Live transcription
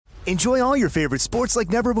Enjoy all your favorite sports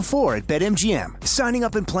like never before at BetMGM. Signing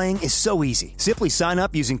up and playing is so easy. Simply sign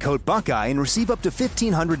up using code Buckeye and receive up to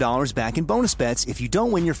 $1,500 back in bonus bets if you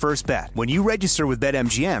don't win your first bet. When you register with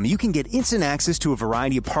BetMGM, you can get instant access to a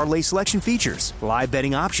variety of parlay selection features, live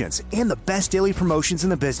betting options, and the best daily promotions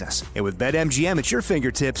in the business. And with BetMGM at your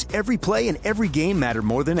fingertips, every play and every game matter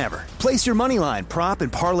more than ever. Place your moneyline, prop,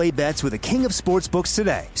 and parlay bets with the king of sportsbooks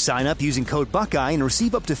today. Sign up using code Buckeye and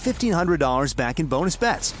receive up to $1,500 back in bonus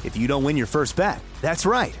bets if you don't win your first bet. That's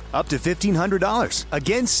right, up to $1,500.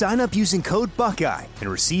 Again, sign up using code Buckeye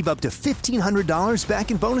and receive up to $1,500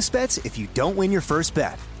 back in bonus bets if you don't win your first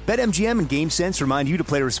bet. BetMGM and GameSense remind you to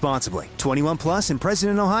play responsibly. 21 plus and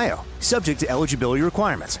present in Ohio. Subject to eligibility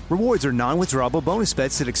requirements. Rewards are non-withdrawable bonus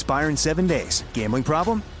bets that expire in 7 days. Gambling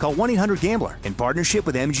problem? Call 1-800-GAMBLER in partnership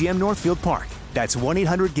with MGM Northfield Park. That's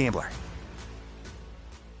 1-800-GAMBLER.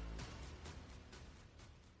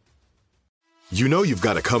 You know you've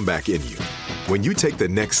got a comeback in you. When you take the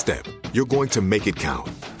next step, you're going to make it count.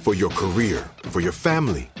 For your career, for your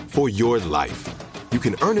family, for your life. You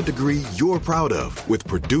can earn a degree you're proud of with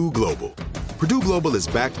Purdue Global. Purdue Global is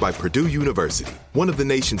backed by Purdue University, one of the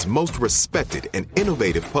nation's most respected and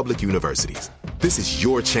innovative public universities. This is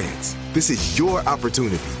your chance. This is your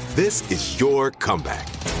opportunity. This is your comeback.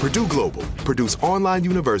 Purdue Global, Purdue's online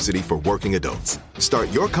university for working adults. Start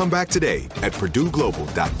your comeback today at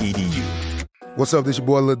purdueglobal.edu. What's up, this your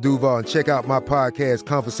boy Lil Duval, and check out my podcast,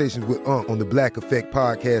 Conversations with Unc, on the Black Effect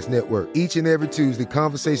Podcast Network. Each and every Tuesday,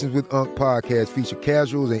 Conversations with Unc podcast feature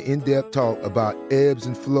casual and in-depth talk about ebbs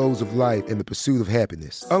and flows of life and the pursuit of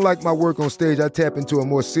happiness. Unlike my work on stage, I tap into a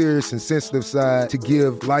more serious and sensitive side to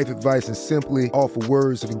give life advice and simply offer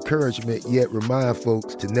words of encouragement, yet remind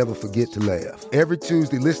folks to never forget to laugh. Every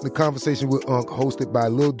Tuesday, listen to Conversations with Unc, hosted by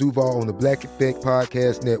Lil Duval on the Black Effect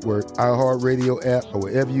Podcast Network, iHeartRadio app, or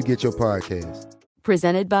wherever you get your podcasts.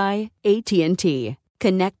 Presented by AT&T.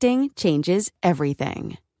 Connecting changes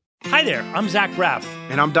everything. Hi there, I'm Zach Braff.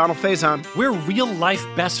 And I'm Donald Faison. We're real-life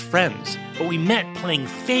best friends, but we met playing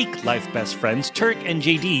fake-life best friends, Turk and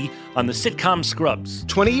JD, on the sitcom Scrubs.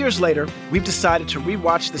 20 years later, we've decided to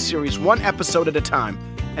rewatch the series one episode at a time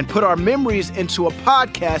and put our memories into a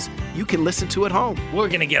podcast you can listen to at home. We're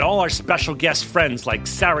going to get all our special guest friends like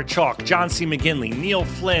Sarah Chalk, John C. McGinley, Neil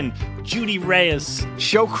Flynn, Judy Reyes.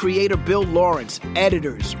 Show creator Bill Lawrence,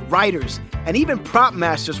 editors, writers, and even prop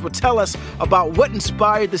masters will tell us about what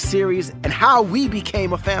inspired the series and how we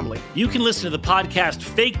became a family. You can listen to the podcast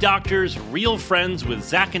Fake Doctors, Real Friends with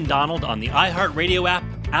Zach and Donald on the iHeartRadio app,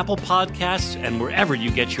 Apple Podcasts, and wherever you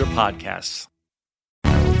get your podcasts.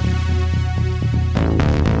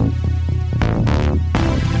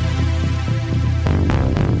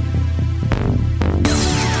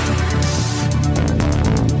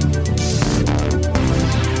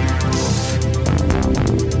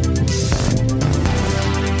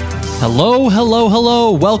 Hello, hello,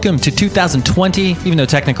 hello. Welcome to 2020, even though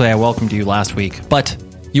technically I welcomed you last week. But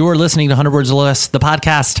you are listening to 100 Words or Less, the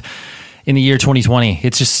podcast in the year 2020.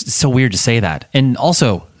 It's just so weird to say that. And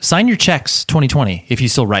also, sign your checks 2020 if you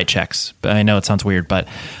still write checks. I know it sounds weird, but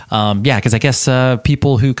yeah, because I guess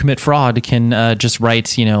people who commit fraud can just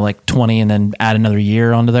write, like 20 and then add another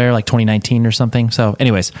year onto there, like 2019 or something. So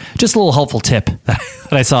anyways, just a little helpful tip that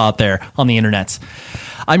I saw out there on the internets.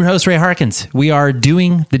 I'm your host, Ray Harkins. We are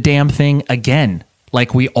doing the damn thing again,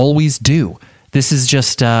 like we always do. This is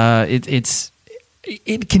just, it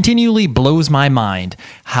continually blows my mind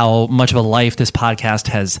how much of a life this podcast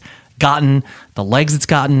has gotten, the legs it's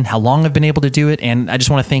gotten, how long I've been able to do it. And I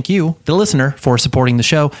just want to thank you, the listener, for supporting the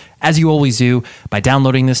show, as you always do, by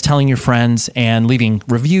downloading this, telling your friends, and leaving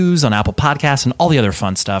reviews on Apple Podcasts and all the other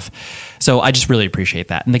fun stuff. So I just really appreciate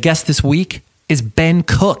that. And the guest this week is Ben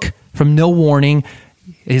Cook from No Warning.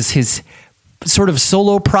 Is his sort of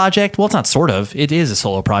solo project. Well, it's not sort of. It is a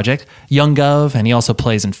solo project. Young Gov, and he also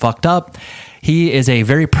plays in Fucked Up. He is a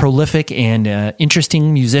very prolific and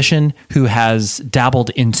interesting musician who has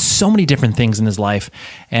dabbled in so many different things in his life.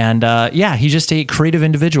 And yeah, he's just a creative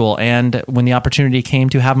individual. And when the opportunity came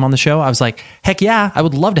to have him on the show, I was like, heck yeah, I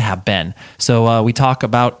would love to have Ben. So we talk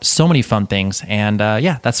about so many fun things. And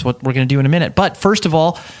yeah, that's what we're going to do in a minute. But first of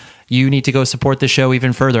all, you need to go support the show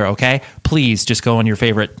even further, okay? Please just go on your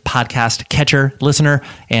favorite podcast catcher, listener,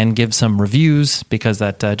 and give some reviews, because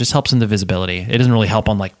that just helps in the visibility. It doesn't really help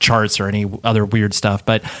on like charts or any other weird stuff,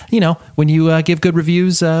 but when you give good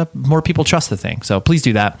reviews, more people trust the thing. So please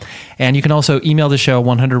do that. And you can also email the show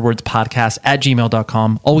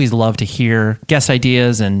 100wordspodcast@gmail.com. Always love to hear guest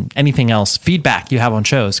ideas and anything else, feedback you have on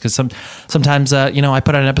shows, because sometimes I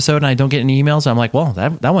put out an episode and I don't get any emails. I'm like, well,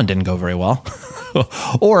 that one didn't go very well.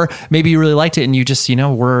 Or maybe you really liked it and you just,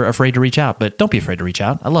 were afraid to reach out, but don't be afraid to reach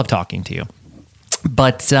out. I love talking to you.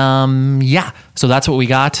 But so that's what we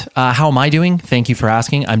got. How am I doing? Thank you for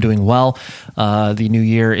asking. I'm doing well. The new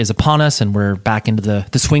year is upon us and we're back into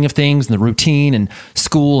the swing of things and the routine and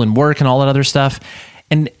school and work and all that other stuff.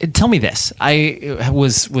 And tell me this, I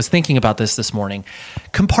was thinking about this morning,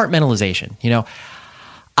 compartmentalization.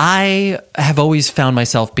 I have always found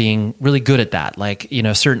myself being really good at that. Like,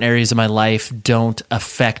 certain areas of my life don't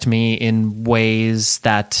affect me in ways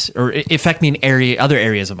or affect me in other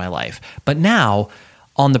areas of my life. But now,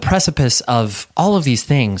 on the precipice of all of these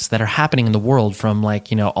things that are happening in the world, from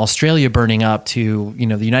Australia burning up to,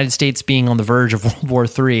 the United States being on the verge of World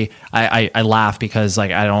War III, I laugh because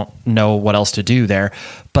I don't know what else to do there.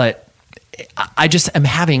 But I just am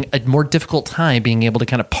having a more difficult time being able to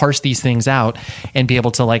kind of parse these things out and be able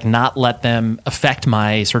to not let them affect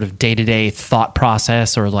my sort of day-to-day thought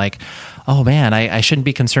process, or oh man, I shouldn't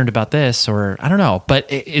be concerned about this, or I don't know.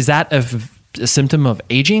 But is that a symptom of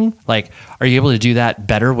aging? Are you able to do that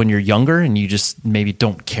better when you're younger and you just maybe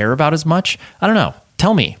don't care about as much? I don't know.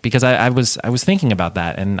 Tell me, because I was thinking about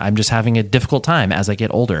that and I'm just having a difficult time as I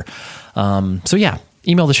get older. So yeah.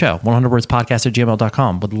 Email the show,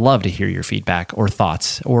 100wordspodcast@gmail.com. Would love to hear your feedback or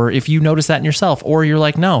thoughts, or if you notice that in yourself, or you're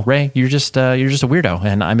like, no, Ray, you're just a weirdo,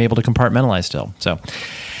 and I'm able to compartmentalize still. So,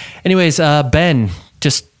 anyways, Ben,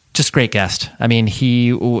 just great guest. I mean,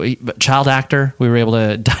 he child actor. We were able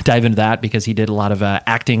to dive into that because he did a lot of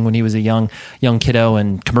acting when he was a young kiddo,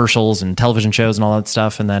 and commercials and television shows and all that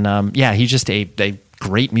stuff. And then, he's just a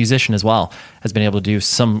great musician as well. Has been able to do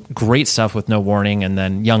some great stuff with No Warning, and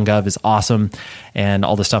then Young Gov is awesome, and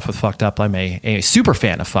all the stuff with Fucked Up. I'm a super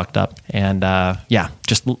fan of Fucked Up, and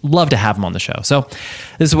just love to have him on the show. So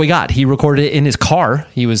this is what we got. He recorded it in his car.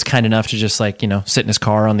 He was kind enough to just sit in his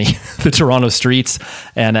car on the Toronto streets,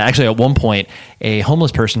 and actually at one point a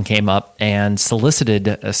homeless person came up and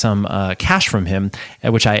solicited some cash from him,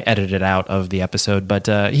 which I edited out of the episode, but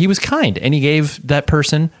he was kind and he gave that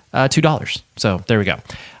person $2. So there we go.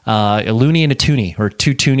 A loony and a toonie, or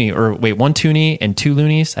two toonie, or wait, one toonie and two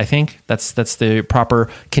loonies. I think that's the proper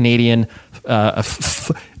Canadian,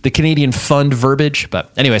 the Canadian fund verbiage.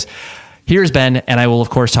 But anyways, here's Ben, and I will of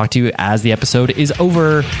course talk to you as the episode is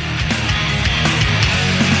over. No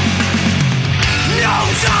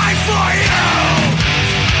time for you.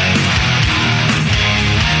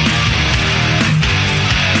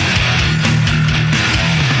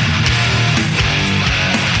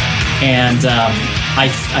 And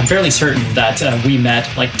I'm fairly certain that we met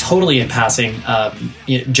totally in passing.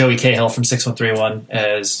 Joey Cahill from 6131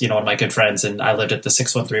 is one of my good friends, and I lived at the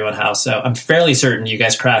 6131 house. So I'm fairly certain you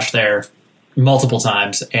guys crashed there multiple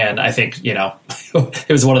times. And I think it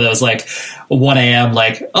was one of those 1 a.m.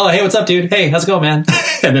 oh hey, what's up, dude? Hey, how's it going, man?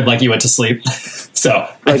 And then you went to sleep. So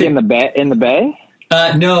in the Bay.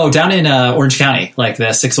 No, down in Orange County,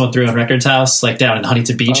 the 6131 Records house, down in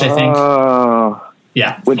Huntington Beach, I think. Oh.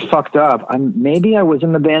 Yeah. Which Fucked Up. Maybe I was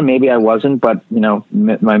in the band, maybe I wasn't, but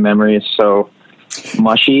my memory is so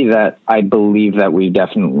mushy that I believe that we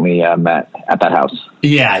definitely met at that house.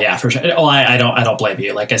 Yeah, for sure. Oh, I don't blame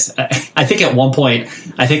you. Like I said, I think at one point,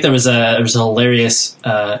 there was a hilarious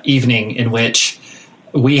evening in which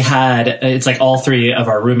we had, it's all three of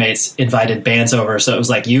our roommates invited bands over. So it was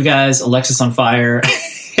you guys, Alexis on Fire,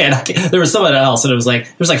 and there was someone else, and it was there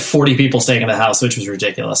was 40 people staying in the house, which was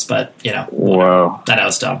ridiculous. But whoa, I know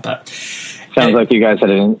it's dumb, but sounds like you guys had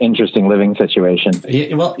an interesting living situation.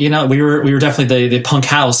 Well, we were definitely the punk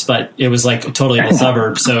house, but it was totally in the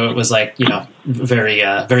suburbs, so it was very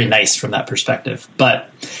very nice from that perspective. But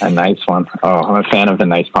a nice one. Oh, I'm a fan of the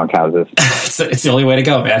nice punk houses. It's the only way to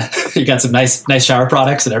go, man. You got some nice shower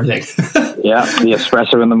products and everything. Yeah, the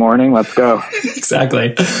espresso in the morning. Let's go.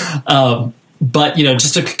 Exactly. But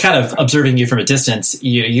just to kind of observing you from a distance,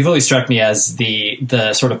 you've always struck me as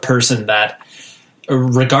the sort of person that,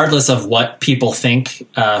 regardless of what people think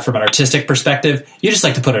from an artistic perspective, you just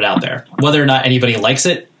like to put it out there. Whether or not anybody likes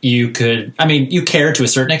it, you care to a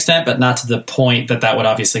certain extent, but not to the point that would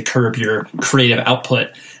obviously curb your creative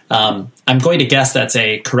output. I'm going to guess that's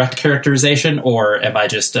a correct characterization, or am I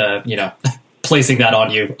just placing that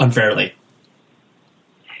on you unfairly?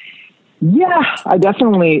 Yeah, I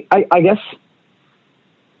definitely. I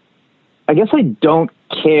guess I don't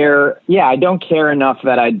care. Yeah, I don't care enough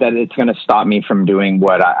that it's going to stop me from doing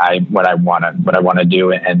what I want to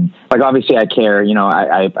do. And obviously I care,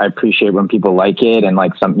 I appreciate when people like it. And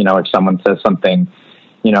if someone says something,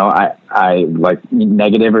 I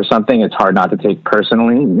negative or something, it's hard not to take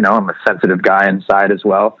personally. I'm a sensitive guy inside as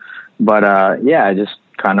well. But, I just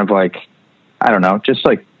kind of I don't know, I'm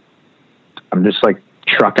just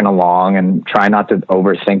trucking along and try not to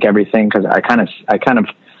overthink everything. Cause I kind of,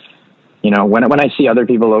 you know, when I see other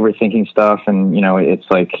people overthinking stuff, and, you know, it's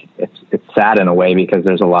like, it's sad in a way, because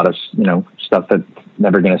there's a lot of, you know, stuff that's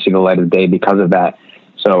never going to see the light of day because of that.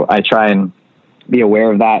 So I try and be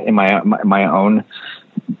aware of that in my own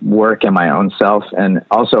work and my own self. And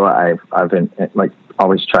also I've been like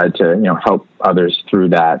always tried to, you know, help others through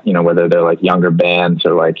that, you know, whether they're like younger bands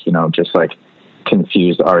or like, you know, just like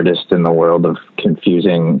confused artists in the world of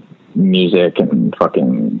confusing music and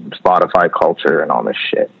fucking Spotify culture and all this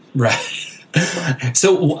shit. Right.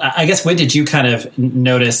 So I guess, when did you kind of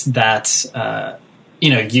notice that, you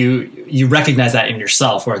know, you recognize that in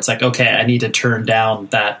yourself, where it's like, okay, I need to turn down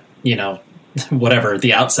that, you know, whatever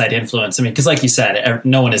the outside influence. I mean, because like you said,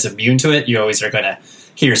 no one is immune to it. You always are going to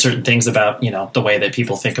hear certain things about, you know, the way that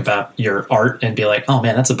people think about your art and be like, oh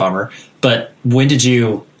man, that's a bummer. But when did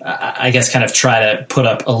you, I guess, kind of try to put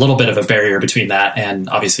up a little bit of a barrier between that and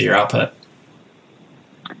obviously your output?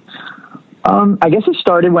 I guess it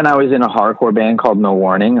started when I was in a hardcore band called No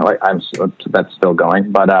Warning. Like that's still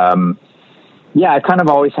going, but yeah, I kind of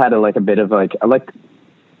always had a bit of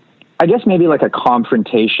I guess maybe like a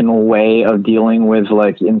confrontational way of dealing with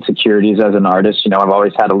like insecurities as an artist. You know, I've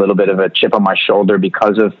always had a little bit of a chip on my shoulder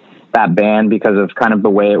because of that band, because of kind of the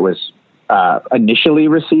way it was initially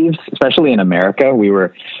received, especially in America. We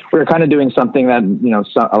were kind of doing something that, you know,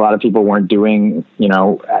 a lot of people weren't doing, you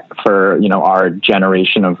know, for, you know, our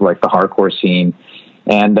generation of like the hardcore scene.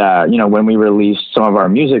 And, you know, when we released some of our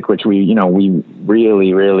music, which we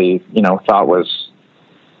really, really, you know, thought was,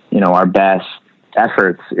 you know, our best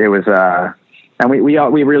efforts, it was, and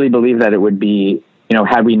we really believed that it would be, you know,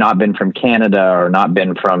 had we not been from Canada or not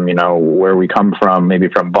been from, you know, where we come from, maybe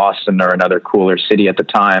from Boston or another cooler city at the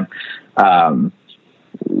time,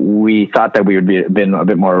 we thought that we would been a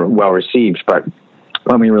bit more well received. But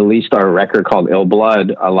when we released our record called Ill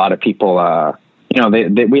Blood, a lot of people, you know,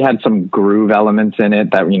 we had some groove elements in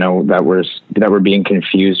it that, you know, that were being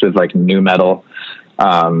confused with like nu metal,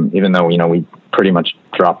 even though, you know, we pretty much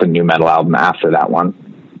dropped a nu metal album after that one,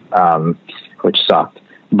 which sucked.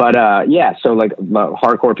 But yeah, so like the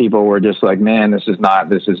hardcore people were just like, man, this is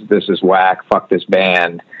whack, fuck this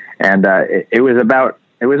band. And it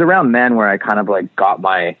was around then where I kind of like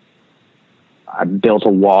I built a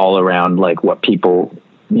wall around like what people,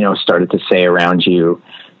 you know, started to say around you,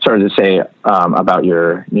 started to say about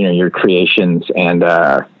your, you know, your creations. And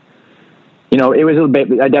you know, it was a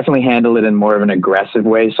bit, I definitely handled it in more of an aggressive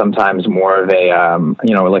way, sometimes more of a,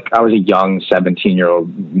 you know, like I was a young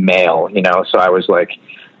 17-year-old male, you know, so I was like,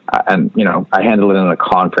 and, you know, I handled it in a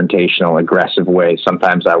confrontational, aggressive way.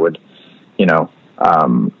 Sometimes I would, you know,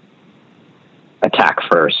 attack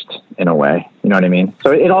first in a way, you know what I mean?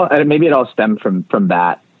 So maybe it all stemmed from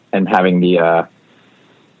that, and having the,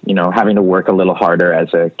 you know, having to work a little harder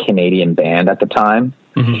as a Canadian band at the time.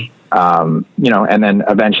 Mm-hmm. You know, and then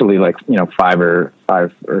eventually, like, you know, 5 or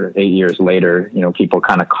 8 years later, you know, people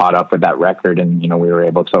kind of caught up with that record, and, you know, we were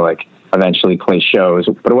able to like eventually play shows,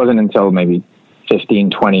 but it wasn't until maybe 15,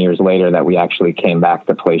 20 years later that we actually came back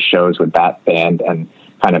to play shows with that band and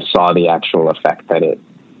kind of saw the actual effect that it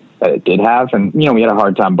did have. And, you know, we had a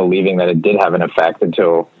hard time believing that it did have an effect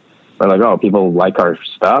until we're like, oh, people like our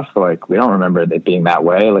stuff. Like, we don't remember it being that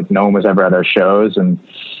way. Like, no one was ever at our shows, and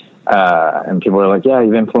people were like, yeah,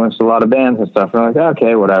 you've influenced a lot of bands and stuff. We're like,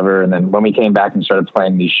 okay, whatever. And then when we came back and started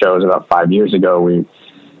playing these shows about 5 years ago, we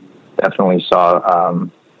definitely saw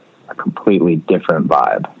a completely different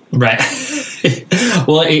vibe. Right.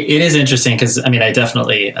 Well, it is interesting because, I mean, I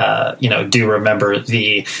definitely, you know, do remember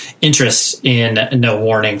the interest in No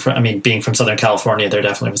Warning. Being from Southern California, there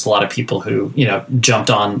definitely was a lot of people who, you know, jumped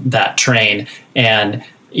on that train. And,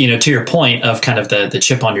 you know, to your point of kind of the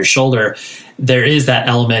chip on your shoulder, there is that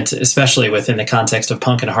element, especially within the context of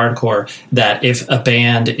punk and hardcore, that if a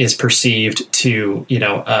band is perceived to, you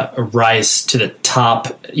know, rise to the top,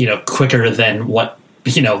 you know, quicker than what,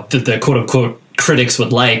 you know, the quote unquote critics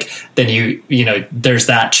would like, then you know, there's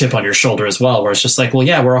that chip on your shoulder as well, where it's just like, well,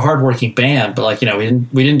 yeah, we're a hardworking band, but like, you know,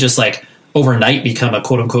 we didn't just like overnight become a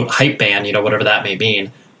quote unquote hype band, you know, whatever that may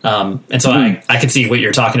mean. And so I can see what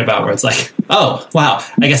you're talking about, where it's like, oh, wow,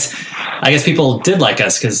 I guess people did like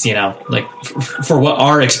us because, you know, like for what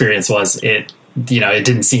our experience was, it, you know, it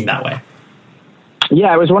didn't seem that way.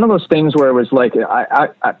 Yeah, it was one of those things where it was like,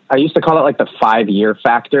 I used to call it like the 5-year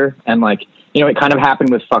factor. And like, you know, it kind of happened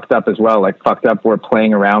with Fucked Up as well. Like Fucked Up were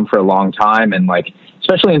playing around for a long time. And like,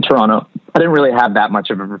 especially in Toronto, I didn't really have that much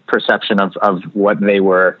of a perception of what they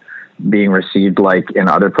were being received like in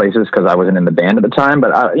other places, because I wasn't in the band at the time.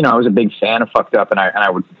 But you know, I was a big fan of Fucked Up, and I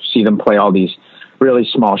would see them play all these really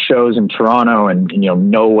small shows in Toronto, and, you know,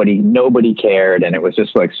 nobody cared. And it was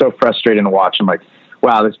just like so frustrating to watch. I'm like,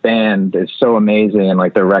 wow, this band is so amazing. And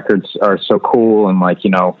like their records are so cool and like,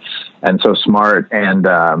 you know, and so smart. And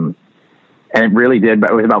it really did,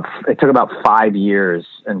 but it took about 5 years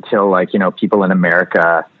until like, you know, people in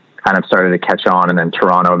America kind of started to catch on, and then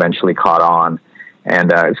Toronto eventually caught on.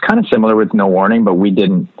 And it's kind of similar with No Warning, but we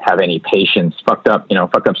didn't have any patience. Fucked Up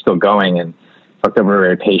still going, and Fucked Up were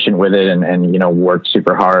very patient with it, and you know, worked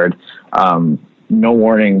super hard. No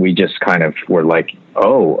Warning, we just kind of were like,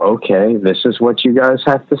 oh, okay, this is what you guys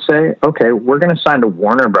have to say? Okay, we're going to sign to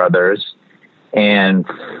Warner Brothers and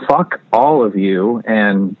fuck all of you,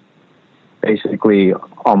 and basically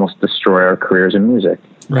almost destroy our careers in music.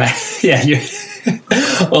 Right. Yeah.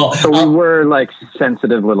 Well, so we were like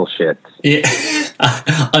sensitive little shits. Yeah,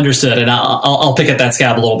 understood. And I'll pick at that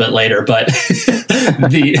scab a little bit later, but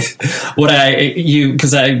there's,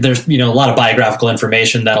 you know, a lot of biographical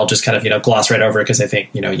information that I'll just kind of, you know, gloss right over, because I think,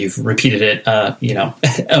 you know, you've repeated it, you know,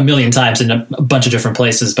 a million times in a bunch of different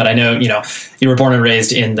places. But I know, you know, you were born and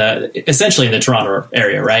raised essentially in the Toronto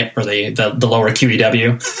area, right? Or the lower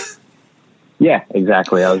QEW. Yeah,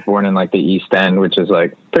 exactly. I was born in like the East End, which is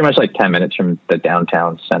like pretty much like 10 minutes from the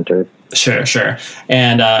downtown center. Sure.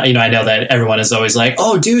 And, you know, I know that everyone is always like,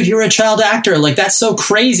 oh, dude, you're a child actor. Like, that's so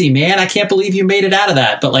crazy, man. I can't believe you made it out of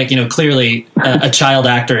that. But like, you know, clearly a child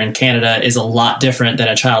actor in Canada is a lot different than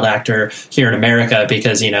a child actor here in America,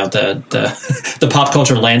 because, you know, the pop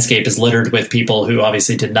culture landscape is littered with people who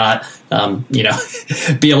obviously did not, you know,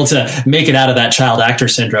 be able to make it out of that child actor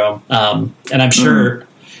syndrome. And I'm sure...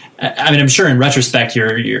 I mean, I'm sure in retrospect,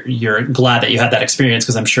 you're glad that you had that experience,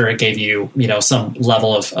 because I'm sure it gave you, you know, some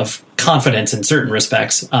level of confidence in certain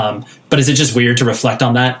respects. But is it just weird to reflect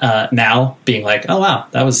on that now, being like, oh wow,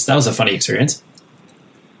 that was a funny experience?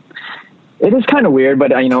 It is kind of weird,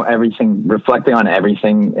 but you know, reflecting on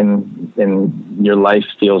everything in your life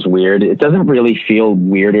feels weird. It doesn't really feel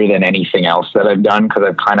weirder than anything else that I've done, because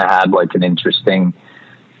I've kind of had like an interesting,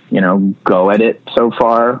 you know, go at it so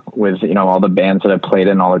far with, you know, all the bands that I've played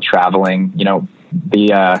in, all the traveling. You know,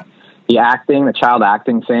 the acting, the child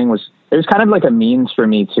acting thing it was kind of like a means for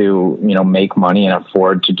me to, you know, make money and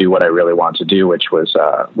afford to do what I really want to do, which was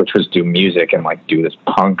do music and like do this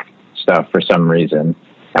punk stuff for some reason.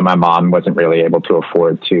 And my mom wasn't really able to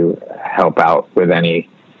afford to help out with any,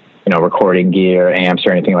 you know, recording gear, amps,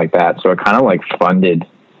 or anything like that. So it kind of like funded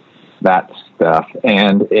that stuff.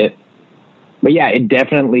 And but yeah, it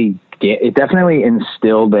definitely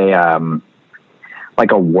instilled a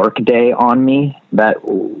work day on me that,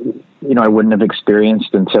 you know, I wouldn't have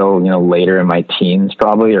experienced until, you know, later in my teens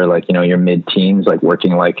probably, or like, you know, your mid-teens, like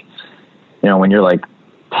working like, you know, when you're like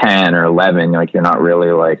 10 or 11, like you're not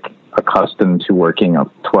really like accustomed to working a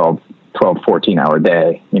 14-hour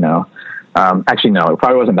day, you know. Actually, no, it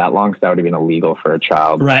probably wasn't that long, because that would have been illegal for a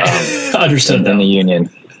child. Right. Understood. In the union.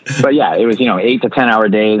 But yeah, it was, you know, 8 to 10 hour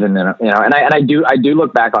days. And then, you know, and I do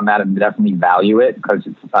look back on that and definitely value it, because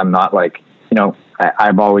I'm not like, you know,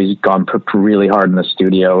 I've always gone really hard in the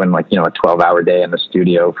studio, and like, you know, a 12-hour day in the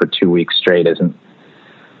studio for 2 weeks straight I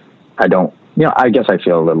guess I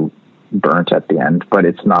feel a little burnt at the end, but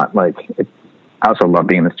it's not like I also love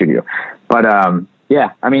being in the studio, but,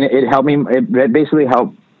 yeah, I mean, it helped me, it basically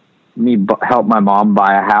helped my mom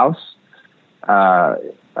buy a house,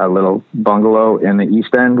 a little bungalow in the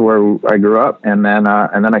East End where I grew up, and then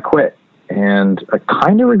I quit, and I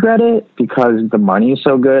kind of regret it, because the money is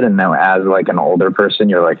so good. And now as like an older person,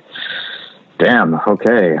 you're like, damn,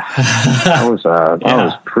 okay, that was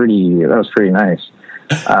pretty nice.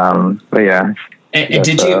 But yeah. And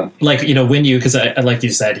did you like, you know, when you, because like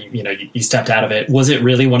you said, you know, you stepped out of it, was it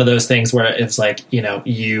really one of those things where it's like, you know,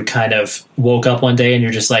 you kind of woke up one day and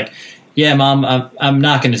you're just like, yeah, Mom, I'm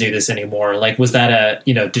not going to do this anymore. Like, was that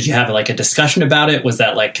did you have like a discussion about it? Was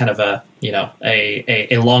that like kind of a, you know,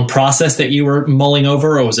 a long process that you were mulling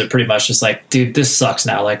over, or was it pretty much just like, dude, this sucks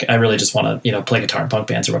now. Like, I really just want to, you know, play guitar in punk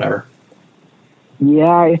bands or whatever. Yeah,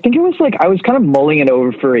 I think it was like, I was kind of mulling it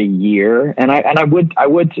over for a year, and I would,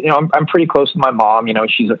 you know, I'm pretty close to my mom, you know,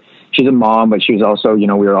 she's a mom, but she was also, you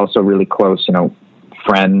know, we were also really close, you know,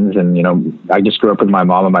 friends. And, you know, I just grew up with my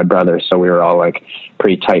mom and my brother, so we were all like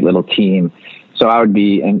pretty tight little team. So I would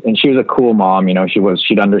be, and she was a cool mom, you know,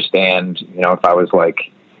 she'd understand, you know, if I was like,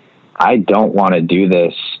 I don't want to do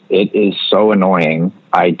this. It is so annoying.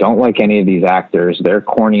 I don't like any of these actors. They're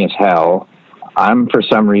corny as hell. I'm for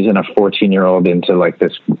some reason a 14-year-old into like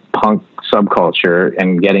this punk subculture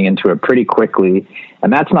and getting into it pretty quickly.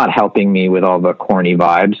 And that's not helping me with all the corny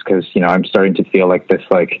vibes, because, you know, I'm starting to feel like this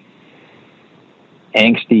like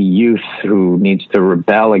angsty youth who needs to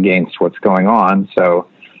rebel against what's going on. So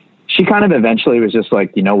she kind of eventually was just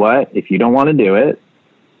like, you know what, if you don't want to do it,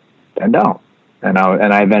 then don't. And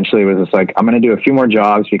I eventually was just like, I'm going to do a few more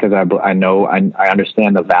jobs because I know I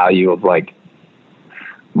understand the value of like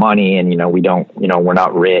money, and, you know, we're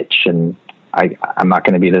not rich, and I'm not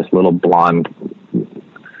going to be this little blonde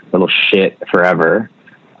little shit forever.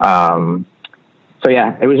 So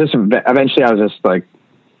yeah, it was just, eventually I was just like,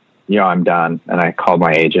 I'm done. And I called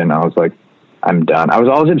my agent. I was like, I'm done. I was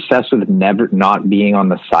always obsessed with not being on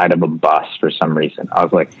the side of a bus for some reason. I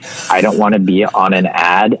was like, I don't want to be on an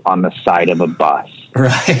ad on the side of a bus.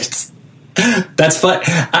 Right. That's fun.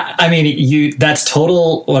 I mean, that's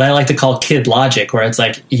total, what I like to call kid logic, where it's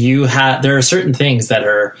like there are certain things that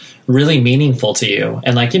are really meaningful to you.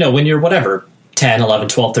 And like, when you're whatever, 10, 11,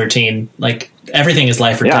 12, 13, like everything is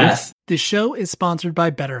life or death. The show is sponsored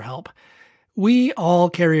by BetterHelp. We all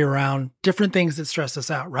carry around different things that stress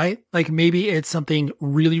us out, right? Like maybe it's something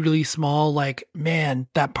really, really small, like, man,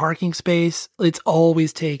 that parking space, it's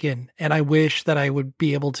always taken. And I wish that I would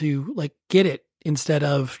be able to like get it instead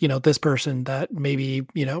of, this person that maybe,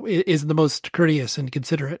 isn't the most courteous and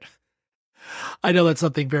considerate. I know that's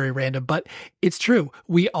something very random, but it's true.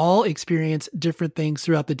 We all experience different things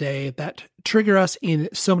throughout the day that trigger us in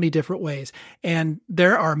so many different ways. And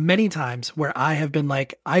there are many times where I have been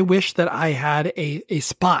like, I wish that I had a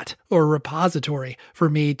spot or a repository for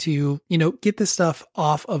me to, get this stuff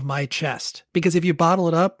off of my chest. Because if you bottle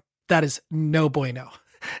it up, that is no bueno.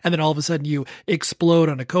 And then all of a sudden you explode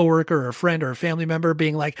on a coworker or a friend or a family member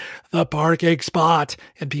being like, the parking spot.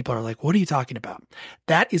 And people are like, what are you talking about?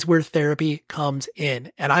 That is where therapy comes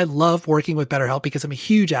in. And I love working with BetterHelp because I'm a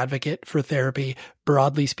huge advocate for therapy,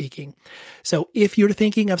 broadly speaking. So if you're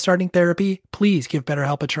thinking of starting therapy, please give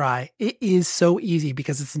BetterHelp a try. It is so easy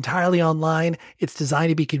because it's entirely online. It's designed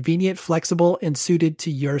to be convenient, flexible, and suited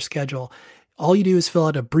to your schedule. All you do is fill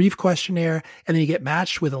out a brief questionnaire, and then you get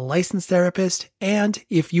matched with a licensed therapist. And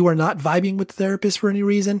if you are not vibing with the therapist for any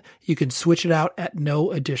reason, you can switch it out at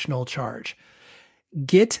no additional charge.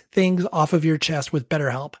 Get things off of your chest with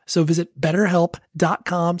BetterHelp. So visit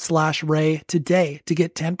BetterHelp.com/Ray today to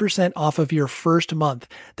get 10% off of your first month.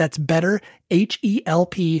 That's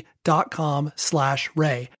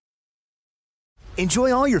BetterHelp.com/Ray.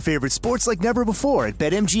 Enjoy all your favorite sports like never before at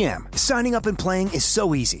BetMGM. Signing up and playing is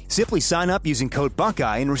so easy. Simply sign up using code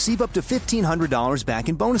Buckeye and receive up to $1,500 back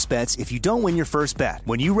in bonus bets if you don't win your first bet.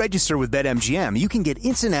 When you register with BetMGM, you can get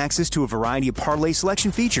instant access to a variety of parlay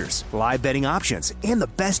selection features, live betting options, and the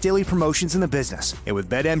best daily promotions in the business. And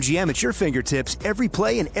with BetMGM at your fingertips, every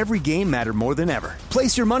play and every game matter more than ever.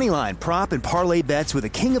 Place your moneyline, prop, and parlay bets with the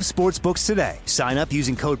king of sportsbooks today. Sign up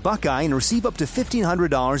using code Buckeye and receive up to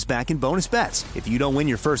 $1,500 back in bonus bets if you don't win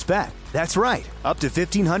your first bet. That's right, up to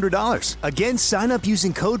 $1,500. Again, sign up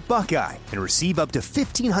using code Buckeye and receive up to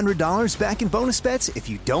 $1,500 back in bonus bets if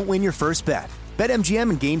you don't win your first bet. BetMGM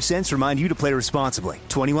and GameSense remind you to play responsibly.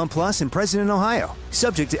 21 plus and present in Ohio.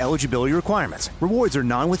 Subject to eligibility requirements. Rewards are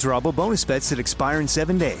non-withdrawable bonus bets that expire in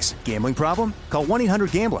 7 days. Gambling problem? Call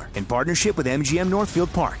 1-800-GAMBLER in partnership with MGM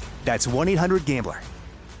Northfield Park. That's 1-800-GAMBLER.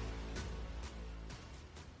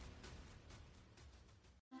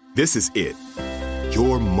 This is it.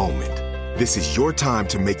 Your moment. This is your time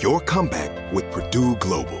to make your comeback with Purdue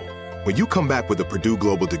Global. When you come back with a Purdue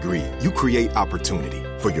Global degree, you create opportunity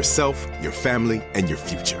for yourself, your family, and your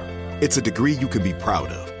future. It's a degree you can be proud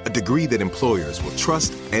of, a degree that employers will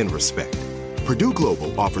trust and respect. Purdue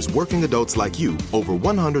Global offers working adults like you over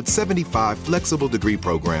 175 flexible degree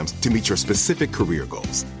programs to meet your specific career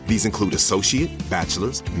goals. These include associate,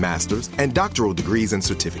 bachelor's, master's, and doctoral degrees and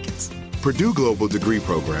certificates. Purdue Global degree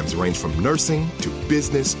programs range from nursing to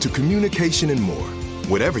business to communication and more.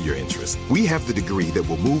 Whatever your interest, we have the degree that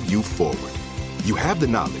will move you forward. You have the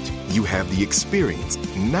knowledge, you have the experience.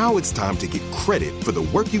 Now it's time to get credit for the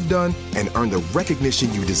work you've done and earn the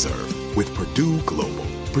recognition you deserve with Purdue Global,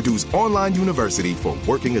 Purdue's online university for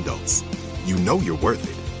working adults. You know you're worth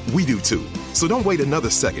it. We do too. So don't wait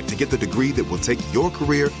another second to get the degree that will take your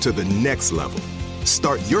career to the next level.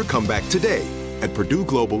 Start your comeback today at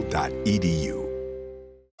purdueglobal.edu.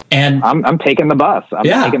 And I'm taking the bus. I'm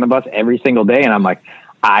taking the bus every single day, and I'm like,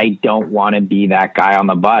 I don't want to be that guy on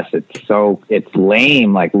the bus. It's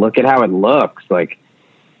lame. Like, look at how it looks. Like,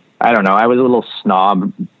 I don't know. I was a little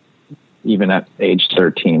snob even at age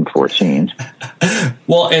 13, 14.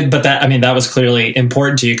 Well, but that was clearly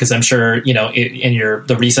important to you, because I'm sure, in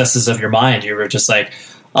the recesses of your mind, you were just like,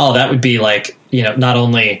 oh, that would be like, not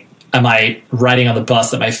only am I riding on the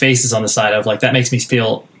bus that my face is on the side of, like, that makes me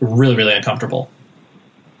feel really, really uncomfortable.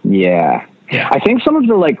 Yeah. I think some of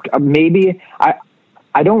the, maybe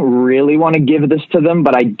I don't really want to give this to them,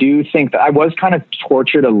 but I do think that I was kind of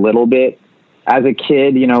tortured a little bit as a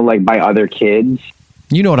kid, you know, like by other kids.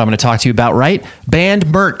 You know what I'm going to talk to you about, right?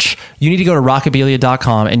 Band merch. You need to go to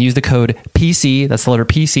rockabilia.com and use the code PC. That's the letter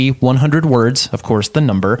PC, 100 words, of course, the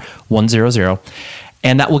number 100.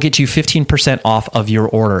 And that will get you 15% off of your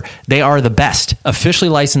order. They are the best officially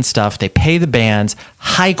licensed stuff. They pay the bands,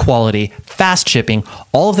 high quality, fast shipping,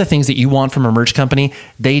 all of the things that you want from a merch company,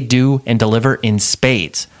 they do and deliver in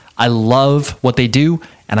spades. I love what they do,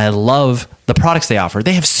 and I love the products they offer.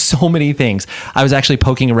 They have so many things. I was actually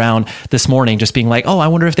poking around this morning, just being like, oh, I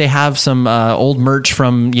wonder if they have some old merch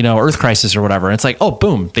from, you know, Earth Crisis or whatever. And it's like, oh,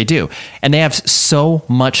 boom, they do. And they have so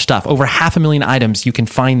much stuff. Over 500,000 items you can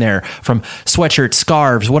find there, from sweatshirts,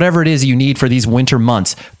 scarves, whatever it is you need for these winter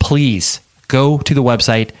months. Please go to the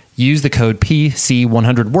website, use the code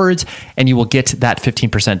PC100words, and you will get that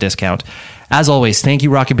 15% discount. As always, thank you,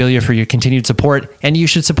 Rockabilia, for your continued support, and you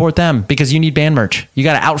should support them because you need band merch. You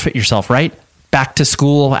got to outfit yourself, right? Back to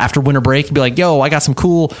school after winter break, be like, yo, I got some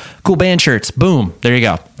cool band shirts. Boom. There you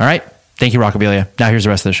go. All right. Thank you, Rockabilia. Now here's the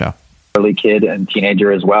rest of the show. Early kid and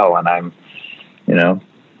teenager as well. And I'm, you know,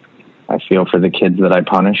 I feel for the kids that I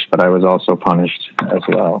punished, but I was also punished as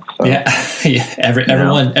well. So, yeah.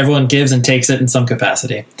 Everyone gives and takes it in some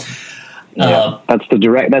capacity. Yeah, that's the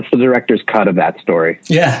director's cut of that story.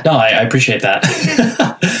 Yeah, no, I appreciate that.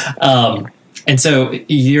 And so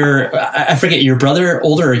I forget, your brother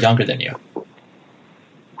older or younger than you?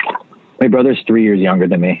 My brother's 3 years younger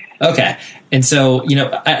than me. Okay. And so, you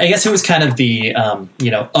know, I guess it was kind of the,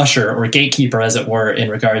 you know, usher or gatekeeper, as it were, in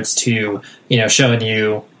regards to, you know, showing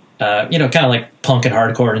you, you know, kind of like punk and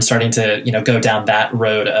hardcore and starting to, you know, go down that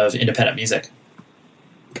road of independent music.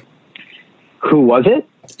 Who was it?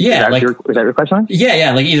 Yeah. Was that your question?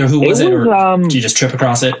 Yeah. Like either who was it or did you just trip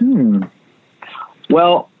across it?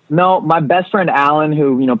 Well, no, my best friend, Alan,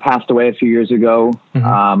 who, you know, passed away a few years ago,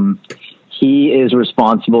 he is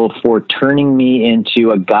responsible for turning me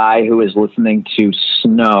into a guy who is listening to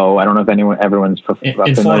Snow. I don't know if everyone's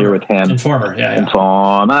familiar with him. Informer, yeah.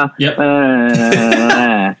 Informer. Yep.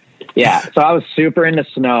 Yeah, so I was super into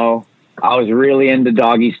Snow. I was really into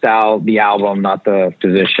Doggy Style, the album, not the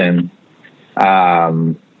position.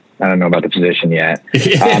 I don't know about the position yet. This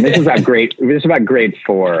is about grade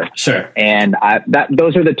 4. Sure. And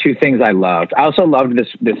those are the two things I loved. I also loved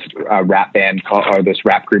this rap band this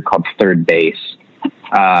rap group called Third Base,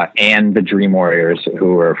 and the Dream Warriors,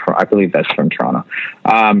 who were I believe that's from Toronto.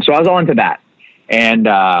 So I was all into that. And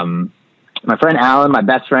my friend Alan, my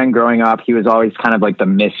best friend growing up, he was always kind of like the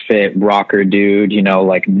misfit rocker dude, you know,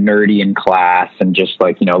 like nerdy in class, and just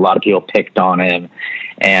like, you know, a lot of people picked on him.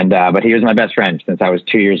 And, but he was my best friend since I was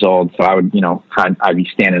 2 years old. So I would, you know, I'd be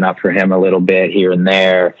standing up for him a little bit here and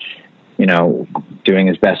there, you know, doing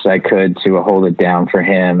as best I could to hold it down for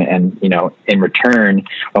him. And, you know, in return,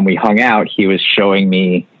 when we hung out, he was showing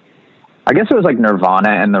me, I guess it was like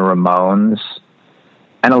Nirvana and the Ramones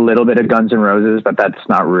and a little bit of Guns N' Roses, but that's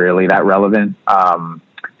not really that relevant.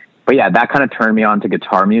 But yeah, that kind of turned me on to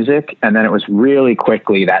guitar music. And then it was really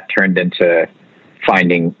quickly that turned into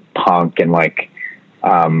finding punk and like,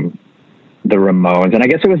 the Ramones. And I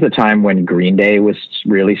guess it was the time when Green Day was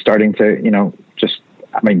really starting to, you know,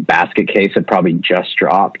 Basket Case had probably just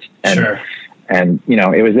dropped. And, sure. And, you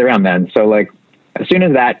know, it was around then. So like, as soon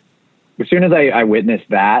as I witnessed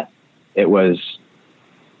that, I was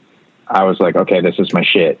like, okay, this is my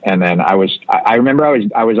shit. And then I remember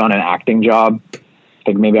I was on an acting job. I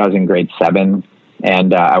think maybe I was in grade 7,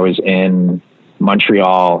 and I was in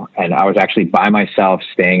Montreal, and I was actually by myself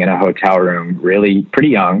staying in a hotel room, really pretty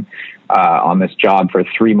young, on this job for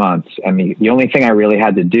 3 months. And the only thing I really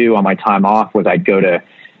had to do on my time off was I'd go to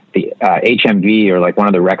the HMV, or like one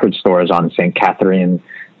of the record stores on St. Catherine.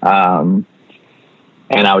 And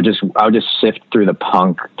I would just sift through the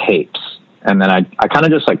punk tapes. And then I kind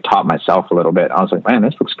of just like taught myself a little bit. I was like, man,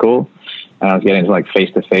 this looks cool. And I was getting into like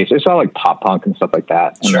Face to Face. It's all like pop punk and stuff like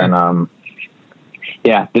that. And sure. Then,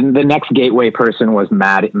 yeah, the next gateway person was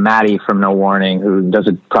Maddie from No Warning, who does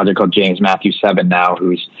a project called James Matthew 7 now,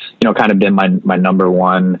 who's, you know, kind of been my number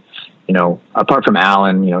one, you know, apart from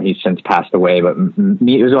Alan, you know, he's since passed away, but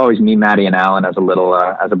it was always me, Maddie, and Alan as a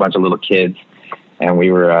bunch of little kids. And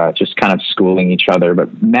we were just kind of schooling each other.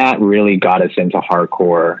 But Matt really got us into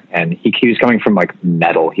hardcore, and he was coming from like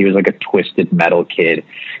metal. He was like a twisted metal kid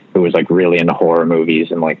who was like really into horror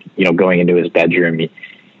movies, and like, you know, going into his bedroom, you'd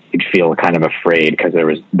feel kind of afraid because there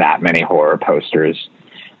was that many horror posters.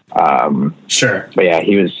 Sure. But yeah,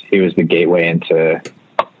 he was the gateway into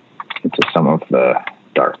some of the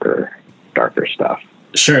darker stuff.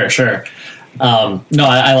 Sure. No,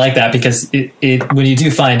 I like that because it when you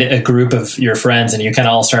do find a group of your friends and you kind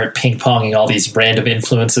of all start ping-ponging all these random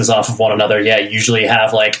influences off of one another, you usually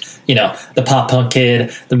have like, the pop punk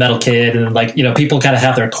kid, the metal kid, and like, people kind of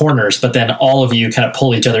have their corners, but then all of you kind of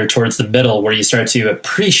pull each other towards the middle where you start to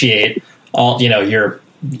appreciate all, your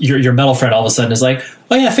metal friend all of a sudden is like,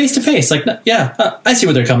 oh yeah, Face to Face. Like, I see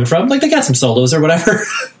where they're coming from. Like they got some solos or whatever.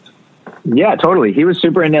 Yeah, totally. He was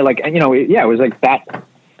super into like, it was like that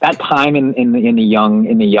time in the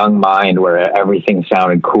young mind where everything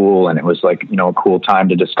sounded cool, and it was like, a cool time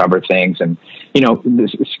to discover things. And,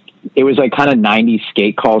 it was like kind of 90s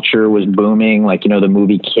skate culture was booming. Like, the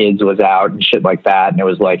movie Kids was out and shit like that. And it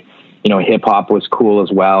was like, hip hop was cool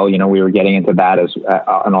as well. We were getting into that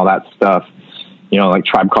and all that stuff, like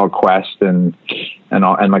Tribe Called Quest and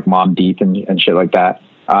like Mobb Deep and shit like that.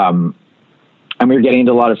 And we were getting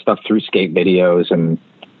into a lot of stuff through skate videos, and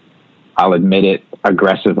I'll admit it,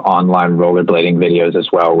 aggressive online rollerblading videos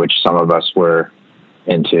as well, which some of us were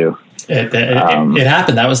into. It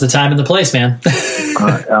happened. That was the time and the place, man.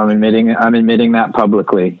 I'm admitting that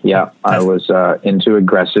publicly. Yeah, I was into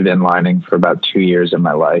aggressive inlining for about 2 years of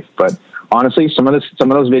my life. But honestly, some of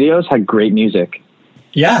those videos had great music.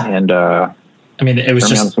 Yeah, and it was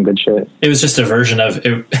just some good shit. It was just a version of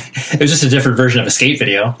it. It was just a different version of a skate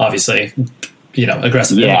video, obviously.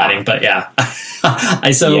 Aggressive inlining, but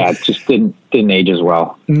it just didn't age as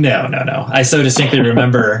well. No. I so distinctly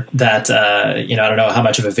remember that, I don't know how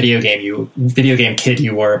much of a video game kid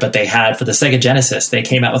you were, but they had for the Sega Genesis, they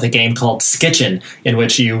came out with a game called Skitchin', in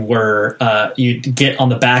which you were, you'd get on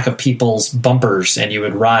the back of people's bumpers and you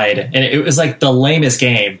would ride. And it was like the lamest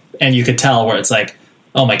game. And you could tell where it's like,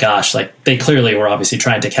 oh my gosh, like they clearly were obviously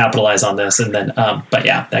trying to capitalize on this. And then, but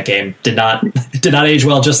yeah, that game did not age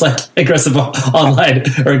well, just like aggressive online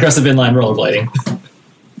or aggressive inline rollerblading.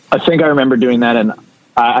 I think I remember doing that. And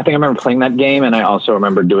I think I remember playing that game. And I also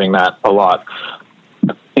remember doing that a lot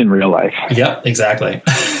in real life. Yep, exactly.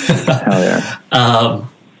 Hell yeah.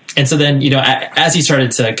 And so then, as you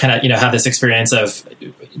started to kind of, have this experience of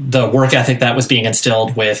the work ethic that was being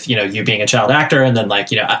instilled with, you being a child actor, and then like,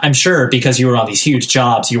 I'm sure because you were on these huge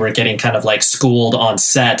jobs, you were getting kind of like schooled on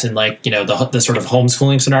set and like, the sort of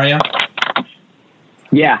homeschooling scenario.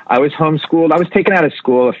 Yeah, I was homeschooled. I was taken out of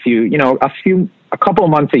school a couple of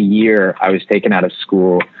months a year. I was taken out of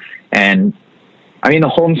school, and the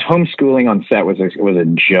homeschooling on set was a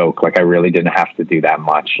joke. Like I really didn't have to do that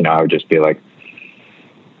much. I would just be like,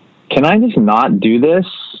 can I just not do this?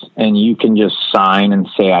 And you can just sign and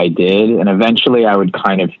say I did. And eventually I would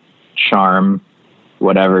kind of charm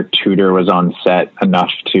whatever tutor was on set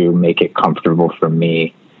enough to make it comfortable for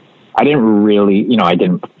me. I didn't really, I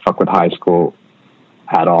didn't fuck with high school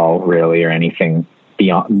at all really, or anything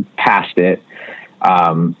past it.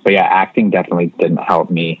 But yeah, acting definitely didn't help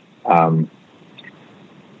me.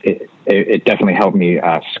 It definitely helped me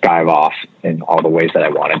skive off in all the ways that I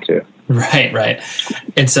wanted to. Right.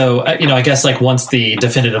 And so, I guess like once the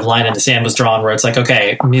definitive line in the sand was drawn where it's like,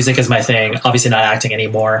 okay, music is my thing, obviously not acting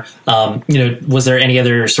anymore. Was there any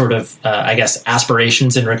other sort of,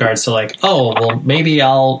 aspirations in regards to like, oh, well, maybe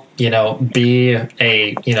I'll, be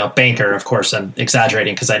a, banker. Of course, I'm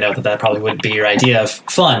exaggerating because I know that probably wouldn't be your idea of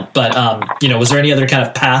fun. But, was there any other kind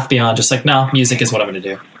of path beyond just like, no, music is what I'm going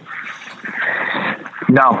to do?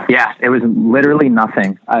 No, yeah, it was literally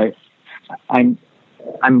nothing.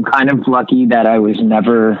 I'm kind of lucky that I'm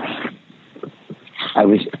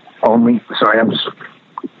just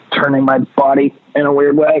turning my body in a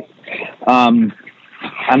weird way. I'm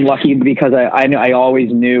lucky because I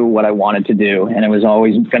always knew what I wanted to do, and it was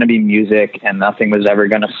always going to be music, and nothing was ever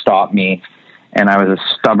going to stop me. And I was a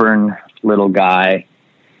stubborn little guy.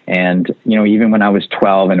 And, even when I was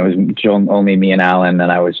 12 and it was only me and Alan,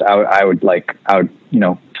 and I would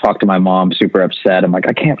talk to my mom super upset. I'm like,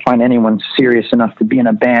 I can't find anyone serious enough to be in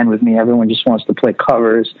a band with me. Everyone just wants to play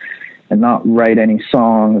covers and not write any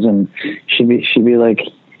songs. And she'd be like,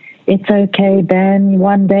 it's okay, Ben.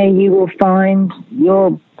 One day you will find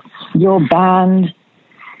your band.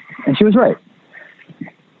 And she was right.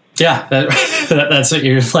 Yeah, that's what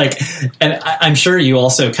you're like. And I'm sure you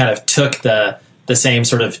also kind of took the same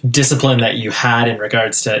sort of discipline that you had in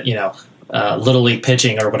regards to, Little League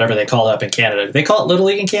pitching or whatever they call it up in Canada. Do they call it Little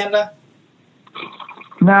League in Canada?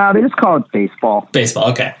 No, they just call it baseball.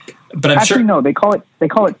 Baseball, okay. But I'm sure no, they call it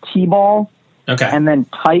T-ball. Okay. And then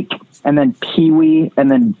tyke, and then peewee, and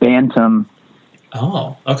then bantam.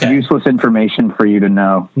 Oh, okay. Useless information for you to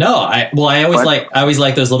know. No, I always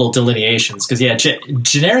like those little delineations because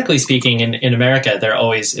generically speaking, in America,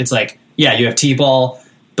 it's like you have T-ball,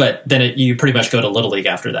 but then you pretty much go to Little League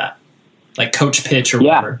after that, like coach pitch or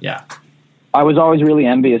whatever. Yeah. I was always really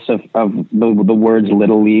envious of the words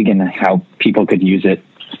Little League and how people could use it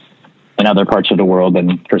in other parts of the world.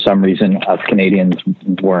 And for some reason, us Canadians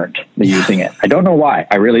weren't using it. I don't know why.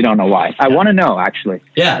 I really don't know why. I want to know, actually.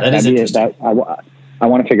 Yeah, that is interesting. I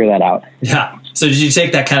want to figure that out. Yeah. So did you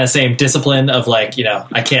take that kind of same discipline of like, you know,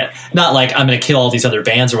 I can't, not like I'm going to kill all these other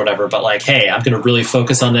bands or whatever, but like, hey, I'm going to really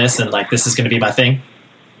focus on this and like this is going to be my thing?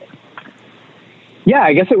 Yeah,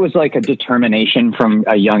 I guess it was like a determination from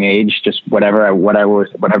a young age. Just whatever I was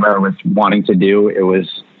wanting to do,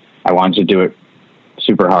 I wanted to do it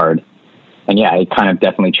super hard. And yeah, it kind of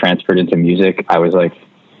definitely transferred into music. I was like,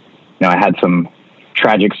 you know, I had some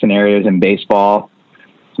tragic scenarios in baseball,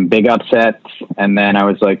 some big upsets, and then I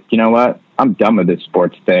was like, you know what? I'm done with this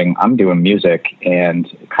sports thing. I'm doing music, and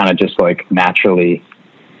kind of just like naturally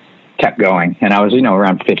kept going. And I was, you know,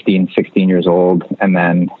 around 15, 16 years old, and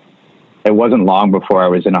then it wasn't long before I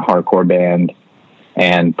was in a hardcore band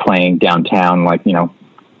and playing downtown, like, you know,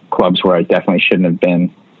 clubs where I definitely shouldn't have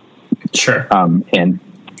been. Sure.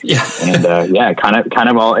 It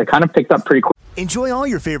kind of picked up pretty quick. Enjoy all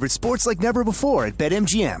your favorite sports like never before at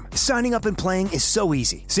BetMGM. Signing up and playing is so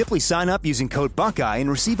easy. Simply sign up using code Buckeye and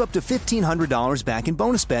receive up to $1,500 back in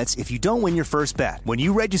bonus bets if you don't win your first bet. When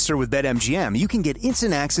you register with BetMGM, you can get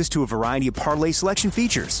instant access to a variety of parlay selection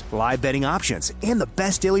features, live betting options, and the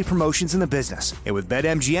best daily promotions in the business. And with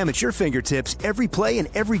BetMGM at your fingertips, every play and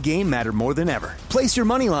every game matter more than ever. Place your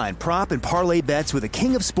moneyline, prop, and parlay bets with the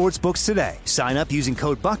king of sportsbooks today. Sign up using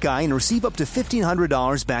code Buckeye and receive up to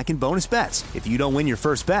 $1,500 back in bonus bets if you don't win your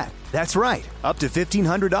first bet. That's right, up to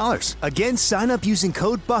 $1,500. Again, sign up using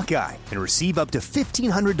code Buckeye and receive up to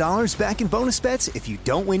 $1,500 back in bonus bets if you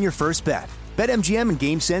don't win your first bet. BetMGM and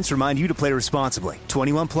GameSense remind you to play responsibly.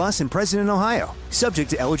 21 plus and present in Ohio.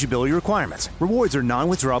 Subject to eligibility requirements. Rewards are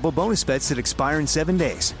non-withdrawable bonus bets that expire in 7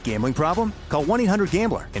 days. Gambling problem? Call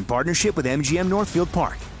 1-800-GAMBLER in partnership with MGM Northfield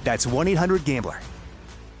Park. That's 1-800-GAMBLER.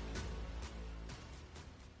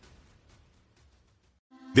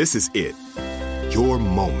 This is it. Your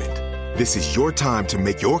moment. This is your time to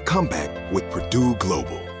make your comeback with Purdue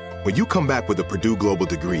Global. When you come back with a Purdue Global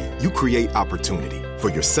degree, you create opportunity for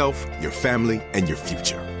yourself, your family, and your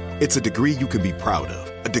future. It's a degree you can be proud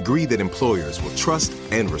of, a degree that employers will trust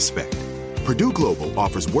and respect. Purdue Global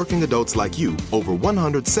offers working adults like you over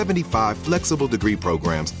 175 flexible degree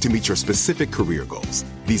programs to meet your specific career goals.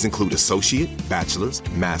 These include associate, bachelor's,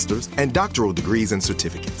 master's, and doctoral degrees and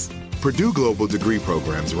certificates. Purdue Global degree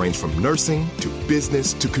programs range from nursing to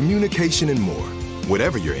business to communication and more.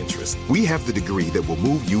 Whatever your interest, we have the degree that will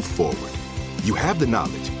move you forward. You have the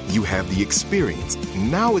knowledge, you have the experience.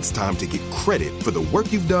 Now it's time to get credit for the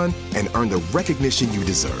work you've done and earn the recognition you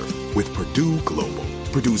deserve with Purdue Global,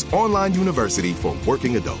 Purdue's online university for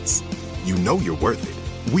working adults. You know you're worth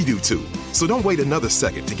it. We do too. So don't wait another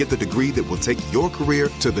second to get the degree that will take your career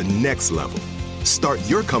to the next level. Start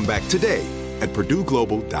your comeback today at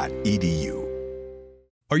purdueglobal.edu.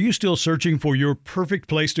 Are you still searching for your perfect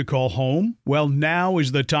place to call home? Well, now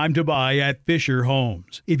is the time to buy at Fisher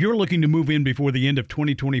Homes. If you're looking to move in before the end of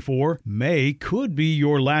 2024, May could be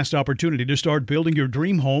your last opportunity to start building your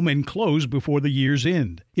dream home and close before the year's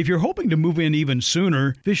end. If you're hoping to move in even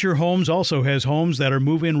sooner, Fisher Homes also has homes that are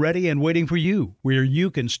move-in ready and waiting for you, where you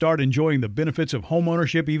can start enjoying the benefits of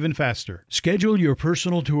homeownership even faster. Schedule your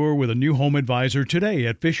personal tour with a new home advisor today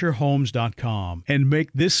at FisherHomes.com and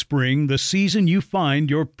make this spring the season you find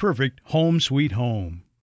your perfect home sweet home.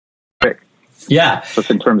 Yeah.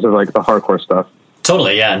 Just in terms of like the hardcore stuff.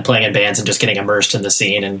 Totally, yeah, and playing in bands and just getting immersed in the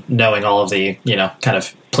scene and knowing all of the, you know, kind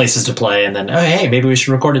of places to play, and then, oh, hey, maybe we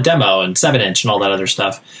should record a demo and 7-inch and all that other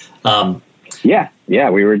stuff. Yeah,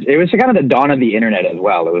 it was kind of the dawn of the internet as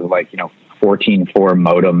well. It was like, you know, 14.4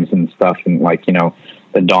 modems and stuff, and like, you know,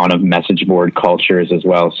 the dawn of message board cultures as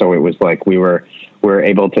well. So it was like we were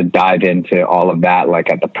able to dive into all of that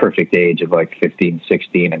like at the perfect age of like 15,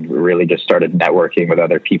 16, and really just started networking with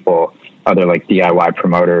other people, other like DIY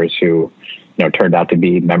promoters who, you know, turned out to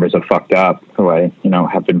be members of Fucked Up, who I, you know,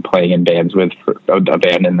 have been playing in bands with for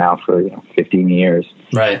Abandoned now for, you know, 15 years.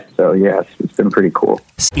 Right. So yeah, it's been pretty cool.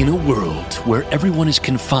 In a world where everyone is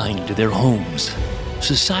confined to their homes,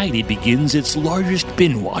 society begins its largest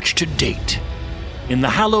bin watch to date. In the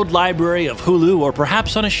hallowed library of Hulu, or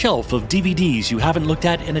perhaps on a shelf of DVDs you haven't looked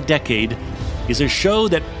at in a decade, is a show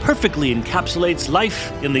that perfectly encapsulates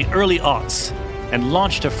life in the early aughts and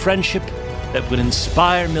launched a friendship that would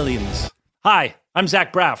inspire millions. Hi, I'm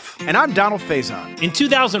Zach Braff. And I'm Donald Faison. In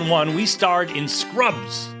 2001, we starred in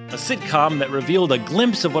Scrubs, a sitcom that revealed a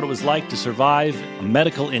glimpse of what it was like to survive a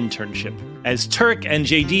medical internship. As Turk and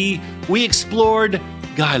JD, we explored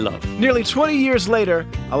guy love. Nearly 20 years later,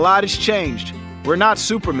 a lot has changed. We're not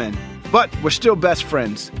Supermen, but we're still best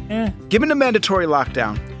friends. Given the mandatory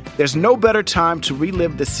lockdown, there's no better time to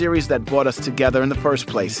relive the series that brought us together in the first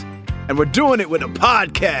place. And we're doing it with a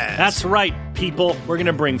podcast. That's right, people. We're going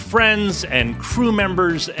to bring friends and crew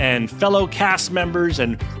members and fellow cast members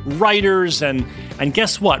and writers. And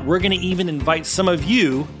guess what? We're going to even invite some of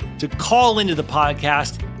you to call into the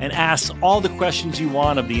podcast and ask all the questions you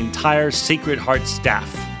want of the entire Sacred Heart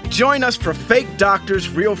staff. Join us for Fake Doctors,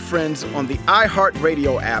 Real Friends on the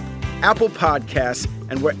iHeartRadio app, Apple Podcasts,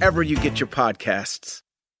 and wherever you get your podcasts.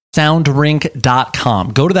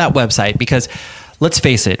 Soundrink.com. Go to that website because let's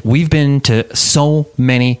face it, we've been to so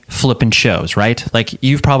many flippin' shows, right? Like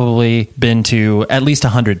you've probably been to at least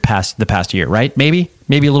 100 the past year, right? Maybe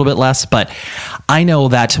a little bit less, but I know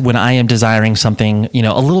that when I am desiring something,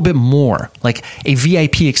 a little bit more, like a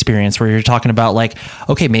VIP experience where you're talking about like,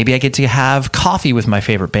 okay, maybe I get to have coffee with my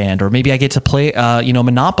favorite band, or maybe I get to play,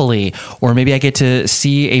 Monopoly, or maybe I get to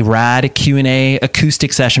see a rad Q&A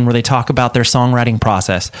acoustic session where they talk about their songwriting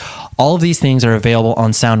process. All of these things are available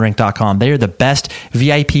on soundrink.com. They are the best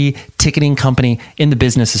VIP ticketing company in the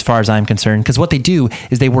business as far as I'm concerned, because what they do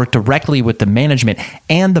is they work directly with the management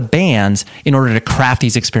and the bands in order to craft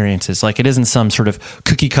these experiences. Like it isn't some sort of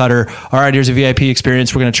cookie cutter, all right, here's a VIP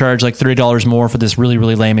experience, we're going to charge like $30 more for this really,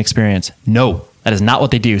 really lame experience. No, that is not what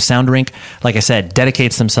they do. Soundrink, like I said,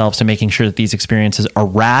 dedicates themselves to making sure that these experiences are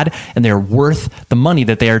rad and they're worth the money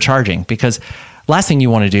that they are charging, because last thing you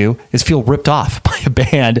want to do is feel ripped off by a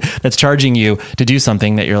band that's charging you to do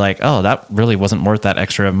something that you're like, oh, that really wasn't worth that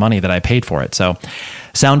extra money that I paid for it. So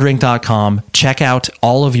soundrink.com, check out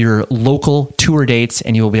all of your local tour dates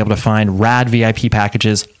and you will be able to find rad VIP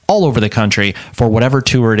packages all over the country for whatever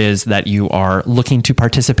tour it is that you are looking to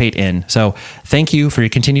participate in. So thank you for your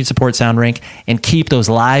continued support, Soundrink, and keep those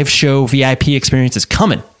live show VIP experiences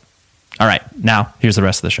coming. All right, now here's the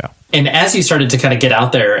rest of the show. And as you started to kind of get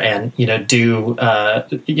out there and, do,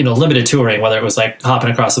 limited touring, whether it was like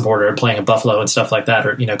hopping across the border and playing in Buffalo and stuff like that,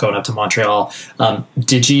 or, going up to Montreal,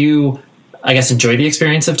 did you, I guess, enjoy the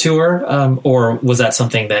experience of tour? Or was that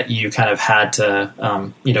something that you kind of had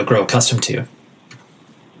to, grow accustomed to?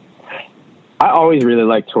 I always really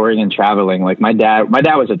liked touring and traveling. Like my dad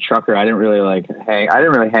was a trucker. I didn't really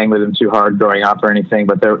hang with him too hard growing up or anything,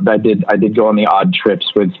 but I did go on the odd trips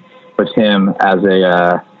with him as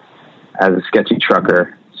a sketchy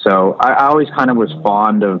trucker. So I always kind of was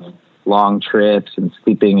fond of long trips and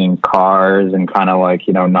sleeping in cars and kind of like,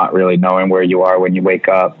 not really knowing where you are when you wake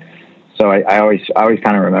up. So I always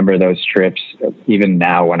kind of remember those trips, even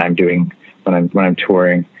now when I'm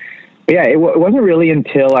touring. But yeah, it wasn't really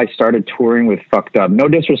until I started touring with Fucked Up. No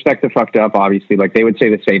disrespect to Fucked Up, obviously, like they would say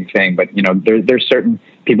the same thing, but there's certain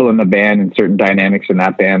people in the band and certain dynamics in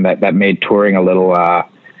that band that made touring a little,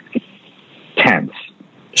 tense.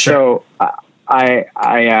 Sure. So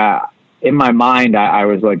I in my mind, I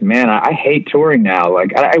was like, man, I hate touring now.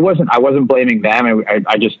 Like I wasn't blaming them.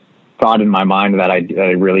 I just thought in my mind that I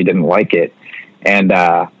really didn't like it. And,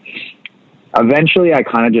 eventually I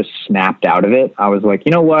kind of just snapped out of it. I was like,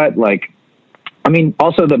 you know what? Like, I mean,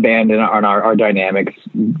 also the band and our dynamics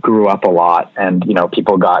grew up a lot and,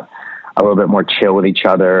 people got a little bit more chill with each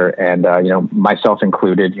other. And, myself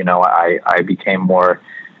included, I became more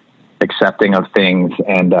accepting of things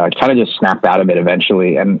and kind of just snapped out of it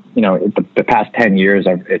eventually. And the past 10 years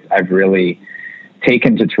I've really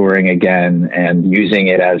taken to touring again and using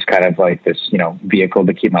it as kind of like this vehicle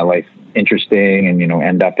to keep my life interesting and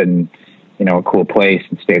end up in a cool place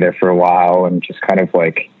and stay there for a while and just kind of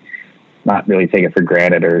like not really take it for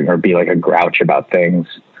granted or be like a grouch about things.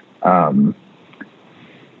 Yeah,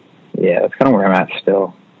 that's kind of where I'm at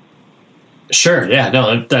still. Sure. Yeah,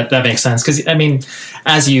 no, that makes sense. Because, I mean,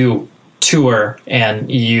 as you tour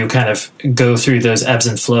and you kind of go through those ebbs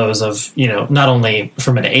and flows of, not only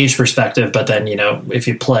from an age perspective, but then, if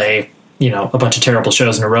you play, a bunch of terrible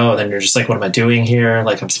shows in a row, then you're just like, what am I doing here?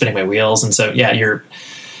 Like I'm spinning my wheels. And so, yeah,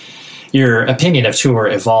 your opinion of tour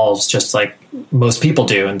evolves just like most people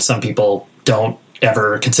do. And some people don't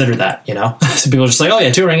ever consider that, Some people are just like, oh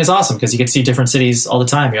yeah, touring is awesome because you get to see different cities all the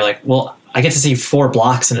time. You're like, well, I get to see 4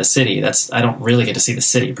 blocks in a city. I don't really get to see the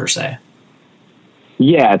city per se.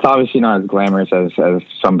 Yeah, it's obviously not as glamorous as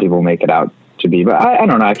some people make it out to be. But I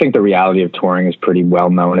don't know. I think the reality of touring is pretty well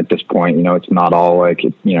known at this point. It's not all like,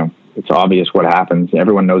 it's obvious what happens.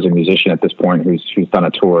 Everyone knows a musician at this point who's done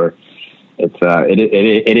a tour.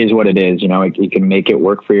 It is what it is. You can make it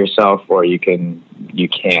work for yourself or you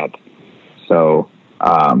can't. So,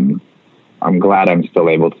 I'm glad I'm still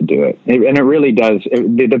able to do it. And it really does.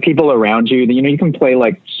 The people around you, you can play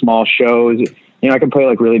like small shows. I can play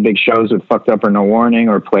like really big shows with Fucked Up or No Warning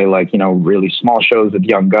or play like, really small shows with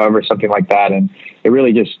Young Gov or something like that. And it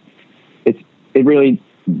really just, really,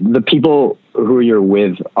 the people who you're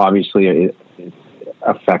with obviously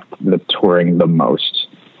affect the touring the most.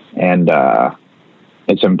 And,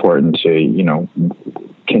 it's important to, you know,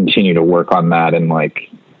 continue to work on that, and like,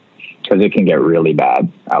 cause it can get really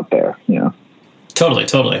bad out there, you know? Totally.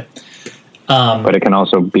 But it can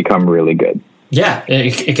also become really good. Yeah.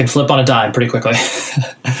 It can flip on a dime pretty quickly.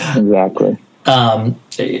 Exactly.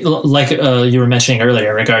 Like you were mentioning earlier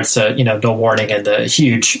in regards to, you know, No Warning and the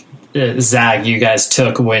huge zag you guys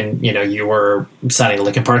took when, you know, you were signing the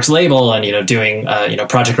Linkin Park's label and, you know, doing, you know,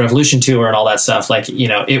 Project Revolution tour and all that stuff. Like, you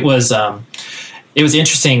know, it was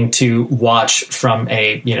interesting to watch from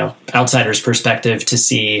a, you know, outsider's perspective to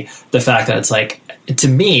see the fact that it's like, to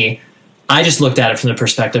me, I just looked at it from the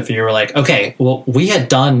perspective where you were like, okay, well, we had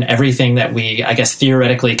done everything that we, I guess,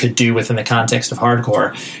 theoretically could do within the context of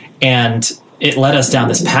hardcore. And it led us down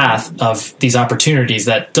this path of these opportunities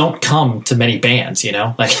that don't come to many bands, you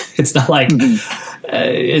know, like it's not like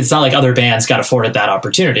other bands got afforded that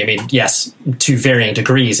opportunity. I mean, yes, to varying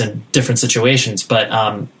degrees and different situations, but,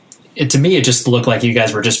 to me, it just looked like you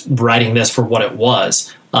guys were just writing this for what it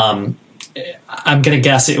was. I'm going to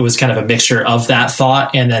guess it was kind of a mixture of that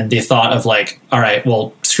thought and then the thought of like, all right,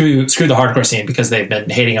 well, screw the hardcore scene because they've been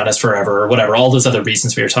hating on us forever or whatever, all those other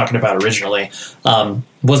reasons we were talking about originally.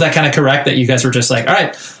 Was that kind of correct that you guys were just like, all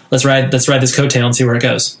right, let's ride this coattail and see where it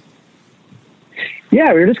goes?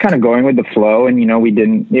 Yeah, we were just kind of going with the flow, and, you know, we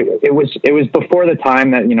didn't, it was before the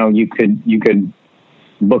time that, you know, you could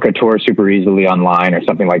book a tour super easily online or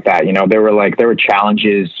something like that. You know, there were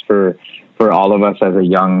challenges for all of us as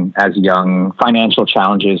young financial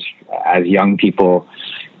challenges as young people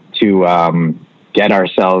to get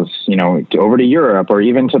ourselves, you know, over to Europe or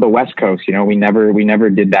even to the West Coast. You know, we never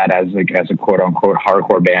did that as a quote unquote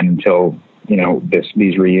hardcore band until, you know,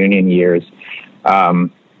 these reunion years.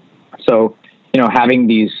 So, you know, having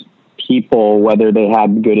these people, whether they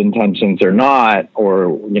had good intentions or not,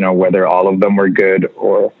 or, you know, whether all of them were good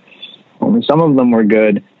or only some of them were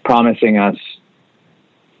good, promising us,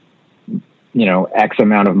 you know, X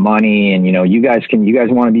amount of money, and, you know, you guys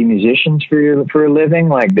want to be musicians for a living?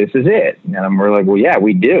 Like, this is it. And we're like, well, yeah,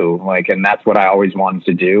 we do. Like, and that's what I always wanted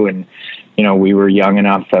to do. And, you know, we were young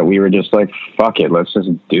enough that we were just like, fuck it, let's just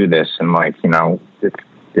do this. And like, you know, if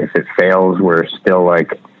it fails, we're still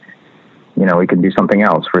like, you know, we can do something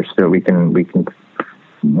else. We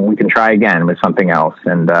can try again with something else.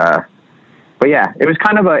 And, but yeah, it was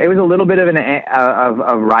a little bit of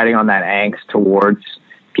of riding on that angst towards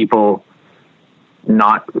people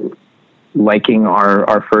not liking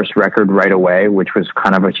our first record right away, which was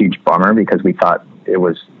kind of a huge bummer because we thought it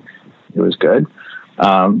was good.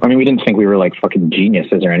 I mean, we didn't think we were like fucking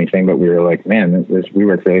geniuses or anything, but we were like, man, we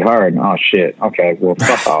worked really hard. Oh shit. Okay. Well,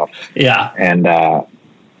 fuck off. Yeah. And,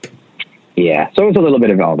 yeah, so it was a little bit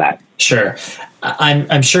of all that. Sure.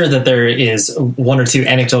 I'm sure that there is one or two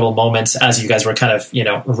anecdotal moments as you guys were kind of, you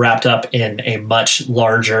know, wrapped up in a much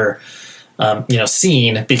larger, you know,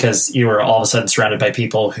 scene, because you were all of a sudden surrounded by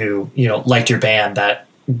people who, you know, liked your band that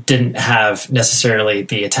didn't have necessarily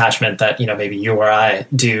the attachment that, you know, maybe you or I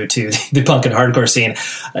do to the punk and hardcore scene.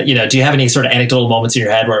 You know, do you have any sort of anecdotal moments in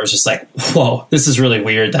your head where it was just like, whoa, this is really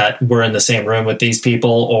weird that we're in the same room with these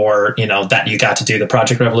people, or, you know, that you got to do the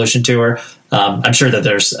Project Revolution tour? I'm sure that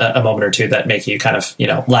there's a moment or two that make you kind of, you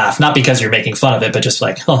know, laugh, not because you're making fun of it, but just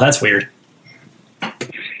like, oh, that's weird.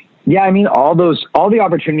 Yeah, I mean, all the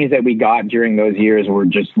opportunities that we got during those years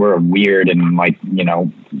were weird and, like, you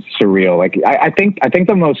know, surreal. Like, I think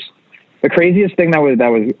the craziest thing that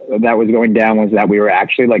was going down was that we were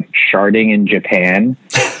actually like charting in Japan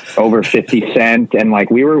over 50 Cent, and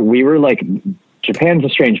like we were like, Japan's a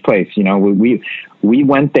strange place, you know. We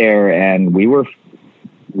went there and we were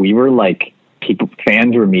like,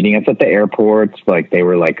 fans were meeting us at the airports, like they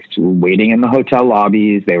were like waiting in the hotel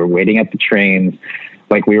lobbies, they were waiting at the trains.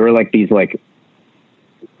 Like we were like these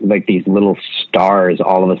little stars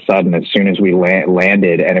all of a sudden as soon as we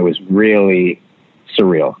landed, and it was really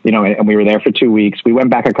surreal, you know. And we were there for 2 weeks. We went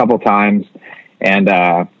back a couple times, and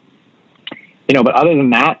you know, but other than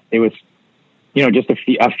that, it was, you know, just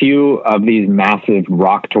a few of these massive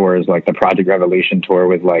rock tours, like the Project Revolution tour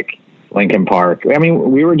with like Linkin Park. I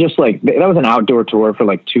mean, we were just like, that was an outdoor tour for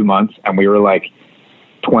like 2 months, and we were like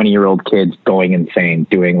 20-year-old kids going insane,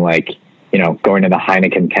 doing like, you know, going to the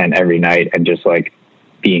Heineken tent every night and just like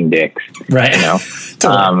being dicks, right? You know,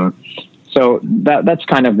 so that's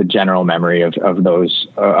kind of the general memory of those,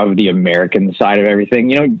 of the American side of everything.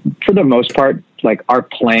 You know, for the most part, like our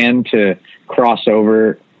plan to cross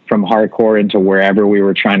over from hardcore into wherever we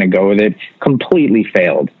were trying to go with it completely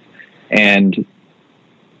failed, and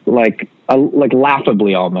like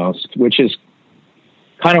laughably almost, which is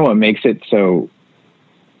kind of what makes it so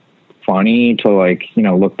funny to like, you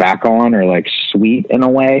know, look back on, or like sweet in a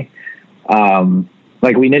way.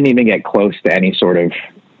 Like we didn't even get close to any sort of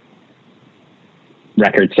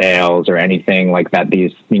record sales or anything like that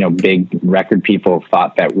these, you know, big record people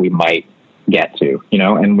thought that we might get to, you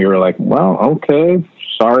know, and we were like, well, okay,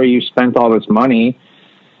 sorry you spent all this money.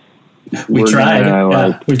 We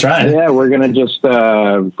tried. We tried. Yeah, we're just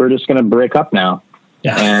gonna break up now.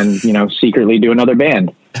 Yeah. And, you know, secretly do another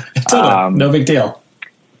band. Totally. No big deal.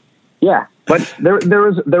 Yeah. But there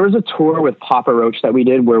was a tour with Papa Roach that we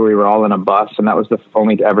did where we were all in a bus, and that was the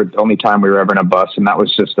only time we were ever in a bus, and that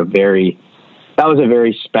was just a very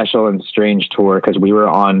special and strange tour because we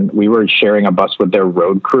were sharing a bus with their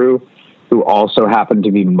road crew, who also happened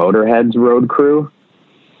to be Motorhead's road crew.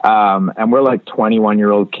 And we're like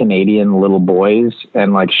 21-year-old Canadian little boys,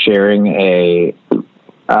 and like sharing a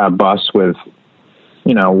bus with,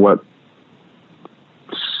 you know, what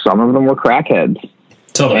some of them were crackheads.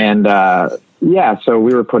 Totally. And yeah, so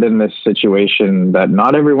we were put in this situation that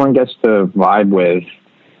not everyone gets to vibe with.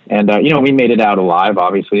 And, you know, we made it out alive,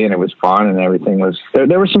 obviously, and it was fun, and everything was,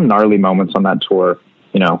 there were some gnarly moments on that tour,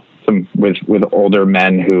 you know, some with older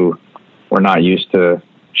men who were not used to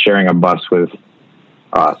sharing a bus with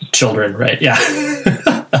us. Children, right? Yeah.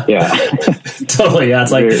 Yeah. Totally. Yeah.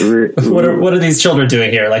 It's like, what are these children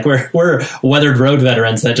doing here? Like we're weathered road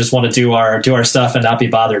veterans that just want to do our stuff and not be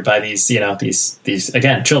bothered by these, you know, these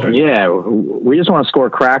again, children. Yeah. We just want to score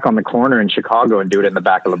crack on the corner in Chicago and do it in the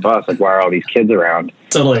back of the bus. Like, why are all these kids around?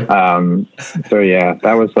 Totally. So yeah,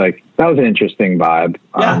 that was an interesting vibe.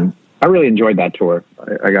 Yeah. I really enjoyed that tour.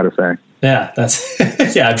 I gotta say. Yeah.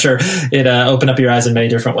 That's, yeah, I'm sure it opened up your eyes in many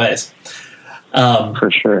different ways. For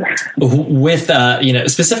sure. With, you know,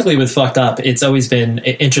 specifically with Fucked Up, it's always been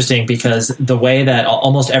interesting because the way that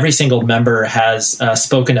almost every single member has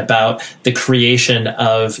spoken about the creation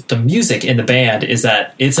of the music in the band is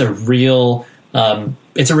that it's a real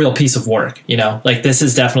piece of work, you know, like this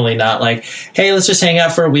is definitely not like, hey, let's just hang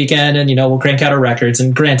out for a weekend and, you know, we'll crank out our records.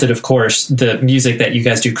 And granted, of course, the music that you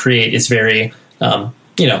guys do create is very,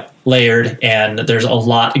 you know, layered, and there's a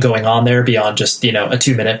lot going on there beyond just, you know, a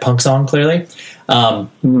 2-minute punk song, clearly.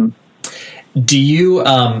 Do you,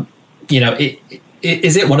 you know,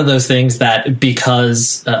 is it one of those things that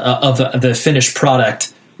because of the finished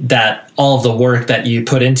product, that all of the work that you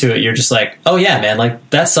put into it, you're just like, oh yeah, man, like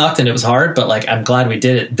that sucked and it was hard, but like, I'm glad we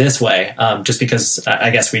did it this way. Just because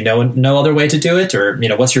I guess we know no other way to do it, or, you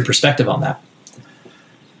know, what's your perspective on that?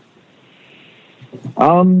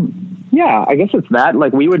 Yeah, I guess it's that.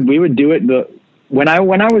 Like we would do it. When I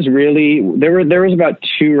was really, there was about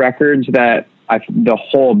 2 records that the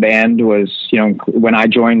whole band was, you know, when I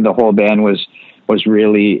joined, the whole band was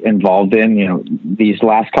really involved in. You know, these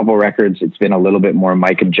last couple records, it's been a little bit more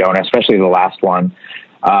Mike and Jonah, especially the last one.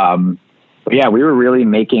 But yeah, we were really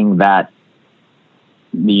making that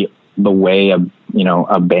the way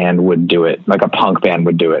a band would do it, like a punk band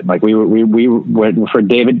would do it. Like we for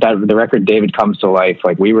David, the record David Comes to Life,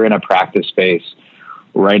 like we were in a practice space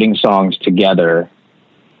writing songs together,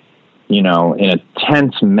 you know, in a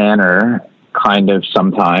tense manner, kind of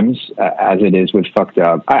sometimes, as it is with Fucked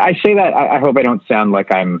Up. I say that, I hope I don't sound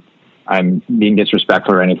like I'm being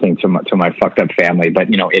disrespectful or anything to my Fucked Up family, but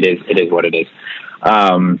you know, it is what it is.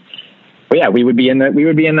 But yeah, we would be in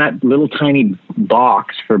that little tiny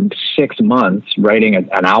box for 6 months writing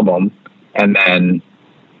an album. And then,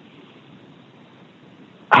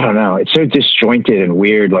 I don't know, it's so disjointed and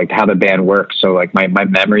weird, like how the band works. So like my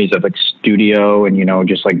memories of like studio and, you know,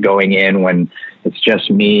 just like going in when it's just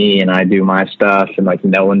me and I do my stuff and like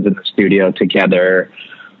no one's in the studio together.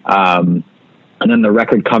 And then the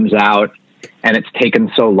record comes out and it's taken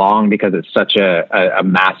so long because it's such a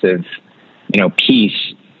massive, you know,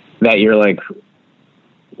 piece that you're like,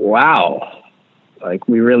 wow, like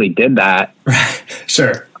we really did that.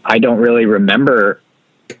 Sure. I don't really remember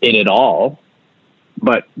it at all,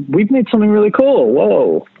 but we've made something really cool.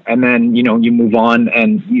 Whoa. And then, you know, you move on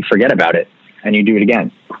and you forget about it and you do it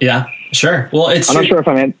again. Yeah, sure. Well, I'm not sure if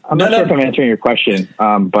I'm answering your question.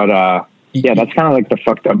 But yeah, that's kind of like the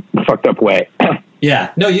fucked up way.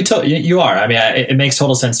 Yeah, no, you are. I mean, it makes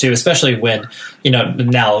total sense too, especially when, you know,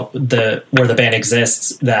 now where the band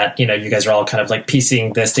exists, that, you know, you guys are all kind of like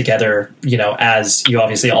piecing this together, you know, as you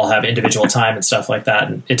obviously all have individual time and stuff like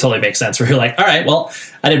that. And it totally makes sense where you're like, all right, well,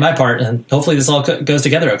 I did my part and hopefully this all goes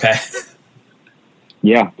together. Okay.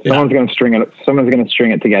 Yeah. Someone's going to string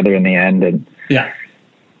it together in the end. And yeah.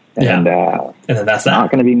 And then that's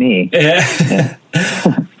not going to be me. Yeah.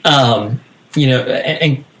 You know,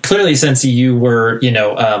 and clearly, since you were,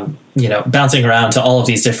 bouncing around to all of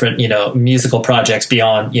these different, musical projects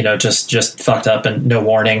beyond, just Fucked Up and No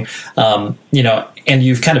Warning, and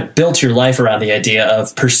you've kind of built your life around the idea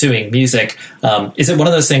of pursuing music. Is it one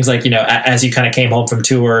of those things like, as you kind of came home from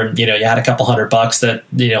tour and, you had a couple $100 that,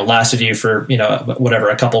 lasted you for, whatever,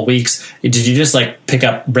 a couple weeks? Did you just like pick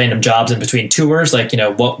up random jobs in between tours? Like,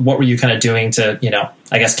 what were you kind of doing to,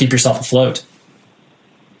 I guess, keep yourself afloat?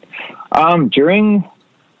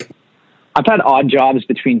 I've had odd jobs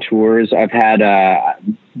between tours. I've had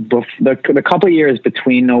the couple of years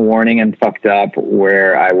between No Warning and Fucked Up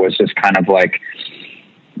where I was just kind of like,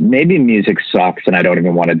 maybe music sucks and I don't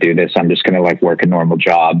even want to do this. I'm just going to like work a normal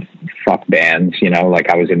job, fuck bands, like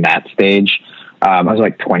I was in that stage. I was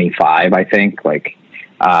like 25, I think. Like,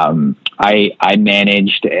 I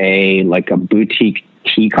managed a boutique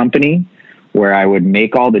tea company where I would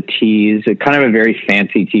make all the teas, kind of a very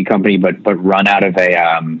fancy tea company, but run out of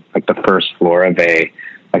the first floor of a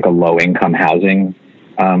low income housing,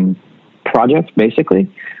 project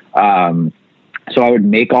basically. So I would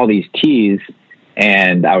make all these teas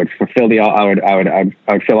and I would fulfill I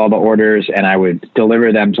would fill all the orders and I would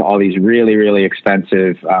deliver them to all these really, really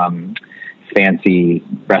expensive, fancy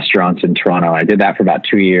restaurants in Toronto. I did that for about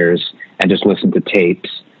 2 years and just listened to tapes.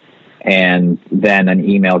 And then an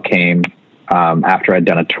email came, after I'd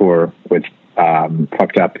done a tour with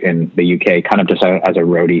Fucked Up in the UK, kind of just as a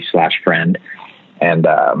roadie / friend. And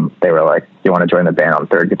they were like, you want to join the band on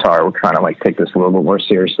third guitar? We're trying to like take this a little bit more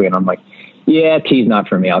seriously. And I'm like, yeah, tea's not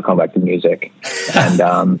for me. I'll come back to music. And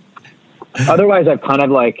otherwise I've kind of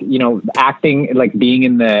like, acting, like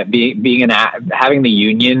having the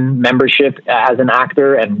union membership as an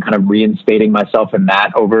actor and kind of reinstating myself in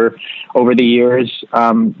that over the years,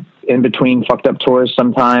 in between Fucked Up tours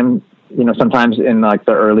sometimes in like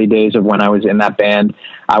the early days of when I was in that band,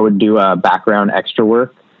 I would do background extra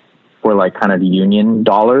work for like kind of union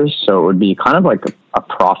dollars. So it would be kind of like a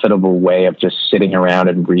profitable way of just sitting around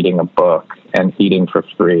and reading a book and eating for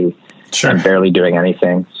free. Sure. And barely doing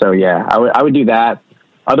anything. So yeah, I would do that.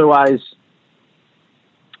 Otherwise,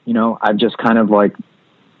 I've just kind of like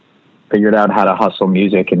figured out how to hustle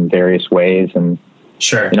music in various ways. And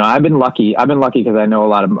sure, I've been lucky because I know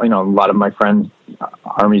a lot of my friends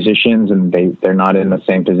are musicians and they're not in the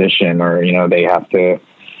same position, or, they have to,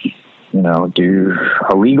 do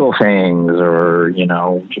illegal things, or,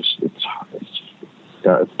 just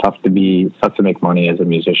it's tough to make money as a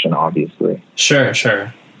musician, obviously.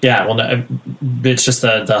 Sure. Yeah, well, no, it's just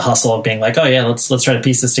the hustle of being like, oh yeah, let's try to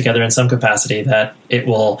piece this together in some capacity that it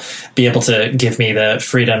will be able to give me the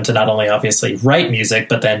freedom to not only obviously write music,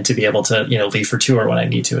 but then to be able to leave for tour when I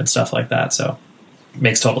need to and stuff like that. So it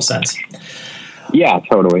makes total sense. Yeah,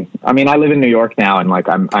 totally. I mean, I live in New York now, and like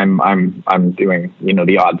I'm doing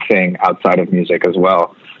the odd thing outside of music as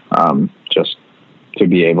well, just to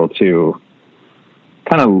be able to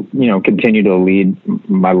kind of, continue to lead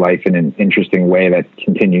my life in an interesting way that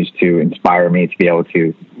continues to inspire me to be able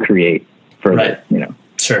to create further, right.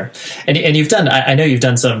 Sure. And you've done, I know you've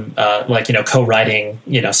done some, co-writing,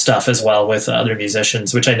 stuff as well with other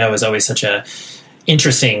musicians, which I know is always such a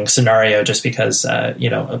interesting scenario, just because,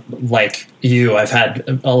 like you, I've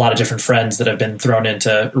had a lot of different friends that have been thrown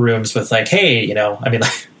into rooms with like, hey,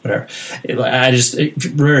 whatever. I just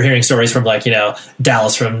remember hearing stories from like,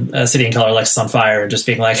 Dallas from City and Color, Lexus on Fire, and just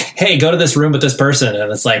being like, hey, go to this room with this person.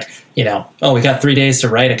 And it's like, oh, we got 3 days to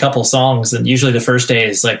write a couple songs. And usually the first day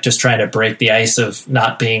is like just trying to break the ice of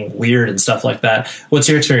not being weird and stuff like that. What's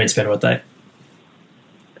your experience been with that?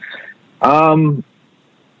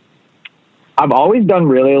 I've always done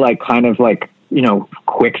really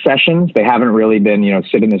quick sessions. They haven't really been,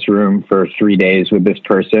 sit in this room for 3 days with this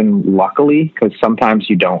person, luckily, because sometimes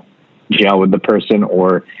you don't gel with the person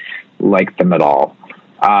or like them at all.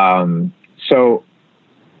 So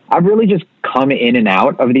I've really just come in and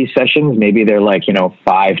out of these sessions. Maybe they're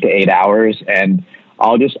 5 to 8 hours, and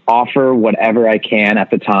I'll just offer whatever I can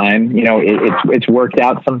at the time. It's worked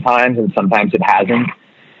out sometimes, and sometimes it hasn't.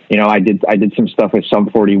 I did some stuff with Sum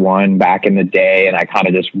 41 back in the day, and I kind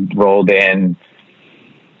of just rolled in.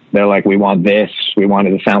 They're like, we want this. We want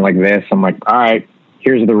it to sound like this. I'm like, all right,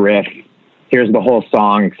 here's the riff. Here's the whole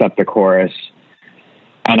song except the chorus.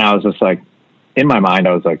 And I was just like, in my mind,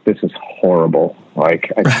 I was like, this is horrible.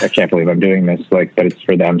 Like, I can't believe I'm doing this. Like, but it's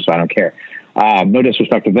for them, so I don't care. No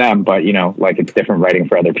disrespect to them, but, it's different writing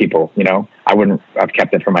for other people. I wouldn't have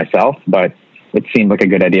kept it for myself, but it seemed like a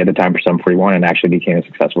good idea at the time for Sum 41 and actually became a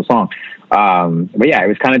successful song. But yeah, it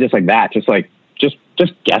was kind of just like that, just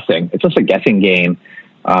guessing. It's just a guessing game.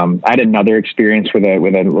 I had another experience with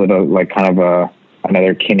a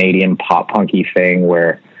another Canadian pop punky thing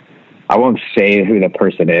where I won't say who the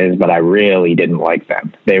person is, but I really didn't like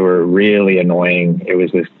them. They were really annoying. It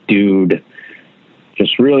was this dude,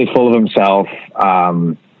 just really full of himself.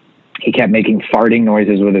 He kept making farting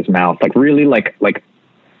noises with his mouth, like really like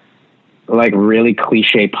really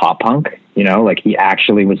cliche pop punk, you know, like he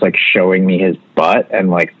actually was like showing me his butt and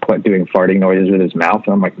like doing farting noises with his mouth.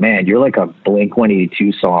 And I'm like, man, you're like a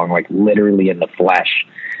Blink-182 song, like literally in the flesh.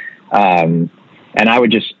 And I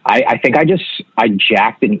would just, I think I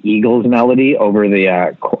jacked an Eagles melody over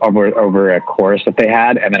the, over a chorus that they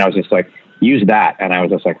had. And then I was just like, use that. And I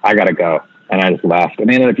was just like, I gotta go. And I just left, and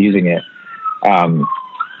they ended up using it.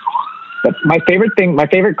 But my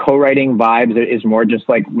favorite co-writing vibes is more just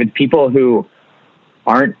like with people who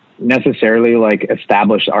aren't necessarily like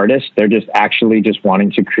established artists. They're just actually just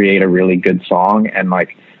wanting to create a really good song. And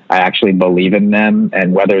like, I actually believe in them,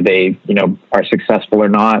 and whether they, you know, are successful or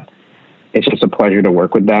not, it's just a pleasure to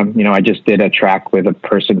work with them. You know, I just did a track with a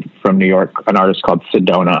person from New York, an artist called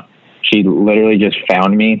Sedona. She literally just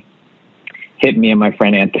found me, hit me and my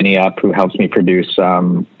friend Anthony up, who helps me produce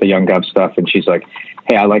the Young Gov stuff. And she's like,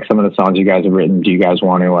 hey, I like some of the songs you guys have written. Do you guys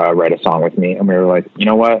want to write a song with me? And we were like, you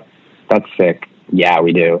know what? That's sick. Yeah,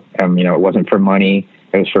 we do. And, you know, it wasn't for money.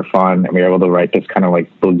 It was for fun. And we were able to write this kind of like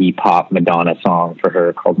boogie pop Madonna song for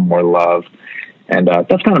her called More Love. And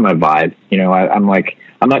that's kind of my vibe. You know, I'm like,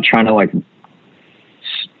 I'm not trying to like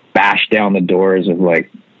bash down the doors of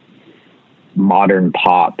like modern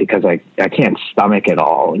pop, because like I can't stomach it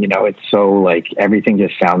all. You know, it's so like everything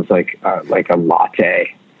just sounds like a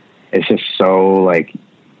latte. It's just so like,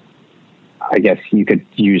 I guess you could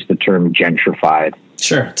use the term gentrified.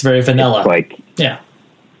 Sure, it's very vanilla. It's like, yeah,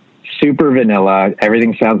 super vanilla.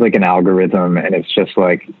 Everything sounds like an algorithm, and it's just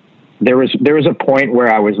like there was a point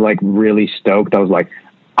where I was like really stoked. I was like,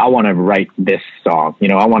 I want to write this song. You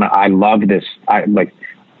know, I love this. I like,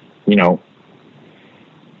 you know,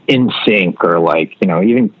 NSYNC or like, you know,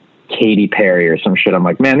 even Katy Perry or some shit. I'm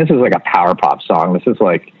like, man, this is like a power pop song. This is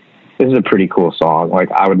a pretty cool song. Like,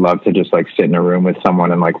 I would love to just like sit in a room with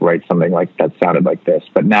someone and like write something like that sounded like this.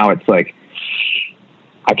 But now it's like,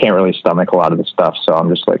 I can't really stomach a lot of the stuff. So I'm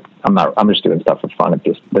just like, I'm just doing stuff for fun at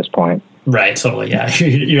this point. Right. Totally. Yeah.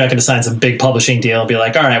 You're not going to sign some big publishing deal and be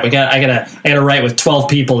like, all right, I gotta write with 12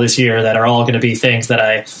 people this year that are all going to be things that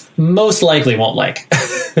I most likely won't like.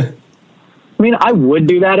 I mean, I would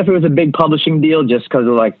do that if it was a big publishing deal, just because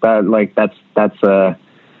of like that. Like that's the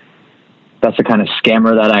kind of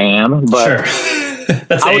scammer that I am. But sure.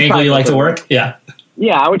 That's the angle you like to work. Yeah.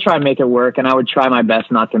 Yeah, I would try and make it work, and I would try my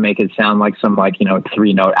best not to make it sound like some like, you know,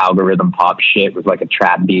 3-note algorithm pop shit with like a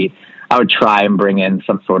trap beat. I would try and bring in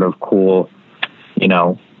some sort of cool, you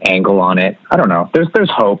know, angle on it. I don't know. There's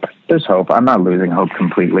hope. There's hope. I'm not losing hope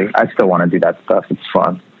completely. I still want to do that stuff. It's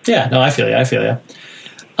fun. Yeah. No, I feel you.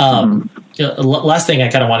 Last thing I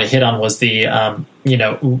kind of want to hit on was the, you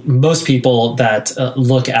know, most people that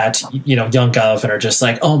look at, you know, Young Gov and are just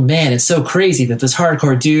like, oh man, it's so crazy that this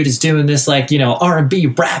hardcore dude is doing this, like, you know, R&B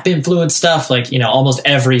rap influence stuff. Like, you know, almost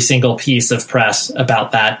every single piece of press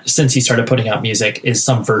about that since he started putting out music is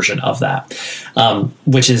some version of that,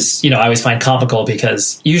 which is, you know, I always find comical,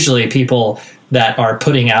 because usually people that are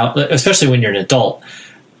putting out, especially when you're an adult,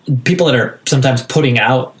 people that are sometimes putting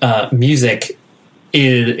out music,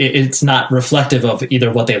 it's not reflective of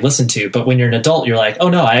either what they listen to. But when you're an adult, you're like, oh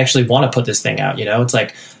no, I actually want to put this thing out. You know, it's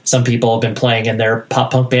like some people have been playing in their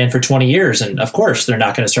pop punk band for 20 years. And of course they're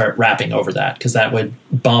not going to start rapping over that, because that would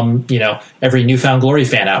bum, you know, every Newfound Glory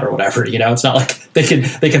fan out or whatever. You know, it's not like they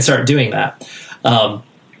can start doing that.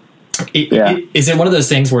 Is it one of those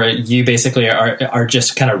things where you basically are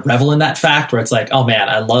just kind of revel in that fact, where it's like, oh man,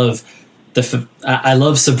 I love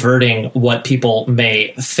subverting what people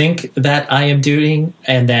may think that I am doing,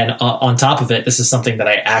 and then on top of it, this is something that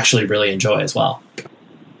I actually really enjoy as well.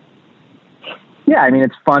 Yeah, I mean,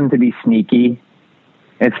 it's fun to be sneaky.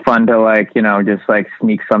 It's fun to like, you know, just like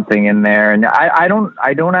sneak something in there. And I don't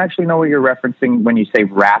actually know what you're referencing when you say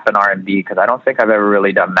rap and R&B, because I don't think I've ever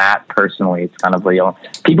really done that personally. It's kind of, you know,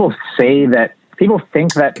 people think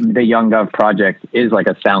that the Young Gov project is like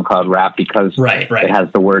a SoundCloud rap because it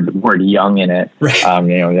has the word young in it. Right.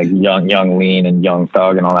 You know, like young lean and young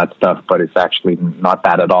thug and all that stuff, but it's actually not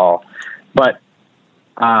that at all. But,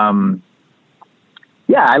 yeah,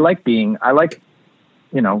 I like the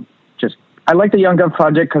Young Gov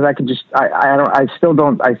project, because I still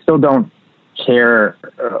don't care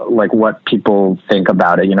like what people think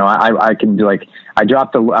about it. You know, I can do like, I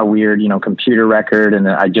dropped a weird, you know, computer record, and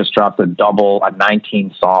I just dropped a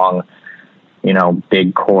 19 song, you know,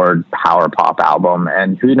 big chord power pop album,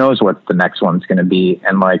 and who knows what the next one's going to be.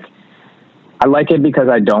 And like, I like it because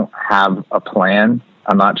I don't have a plan.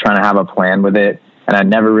 I'm not trying to have a plan with it. and I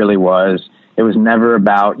never really was. It was never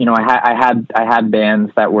about, you know, I had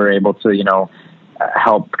bands that were able to, you know,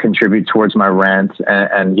 help contribute towards my rent,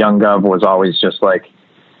 and Young Gov was always just like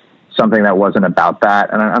something that wasn't about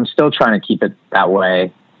that. And I'm still trying to keep it that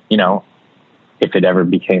way, you know. If it ever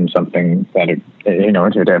became something that if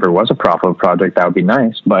it ever was a profitable project, that would be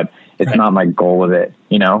nice, but it's not my goal with it,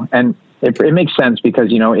 you know? And it makes sense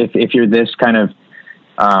because, you know, if you're this kind of,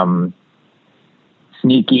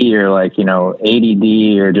 sneaky or like, you know,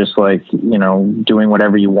 ADD or just like, you know, doing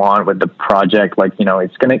whatever you want with the project, like, you know,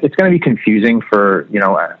 it's going to be confusing for, you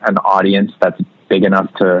know, an audience that's big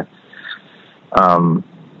enough to,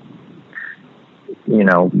 you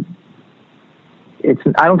know,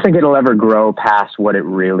 I don't think it'll ever grow past what it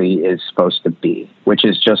really is supposed to be, which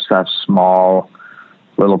is just a small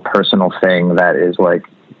little personal thing that is like,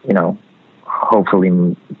 you know, hopefully,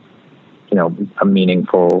 you know, a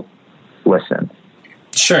meaningful listen.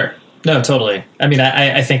 Sure. No, totally. I mean,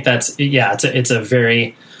 I think that's, it's a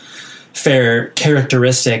very fair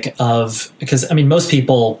characteristic of, because I mean, most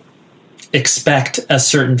people expect a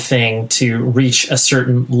certain thing to reach a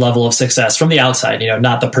certain level of success from the outside, you know,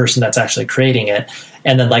 not the person that's actually creating it.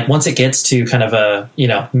 And then like, once it gets to kind of a, you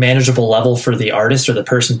know, manageable level for the artist or the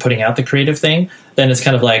person putting out the creative thing, then it's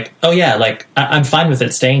kind of like, oh yeah, like I'm fine with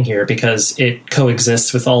it staying here because it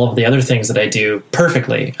coexists with all of the other things that I do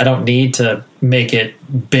perfectly. I don't need to make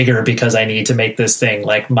it bigger because I need to make this thing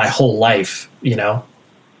like my whole life, you know?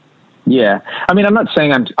 Yeah. I mean, I'm not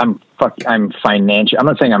saying I'm financial. I'm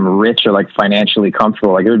not saying I'm rich or like financially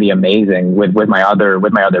comfortable. Like it would be amazing with my other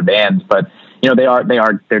bands, but you know,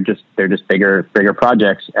 they're just bigger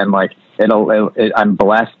projects. And like, I'm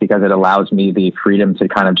blessed because it allows me the freedom to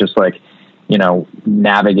kind of just like, you know,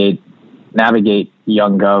 navigate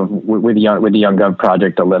Young Gov with the Young Gov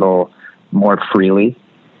project a little more freely.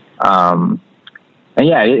 And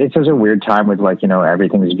yeah, it's just a weird time with like, you know,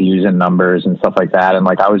 everything's views and numbers and stuff like that. And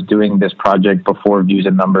like, I was doing this project before views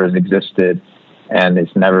and numbers existed, and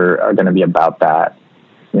it's never going to be about that,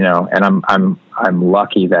 you know. And I'm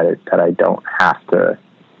lucky that I don't have to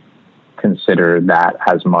consider that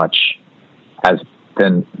as much as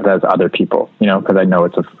other people, you know, because I know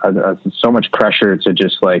it's so much pressure to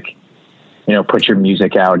just like, you know, put your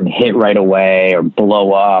music out and hit right away or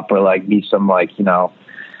blow up or like be some like, you know,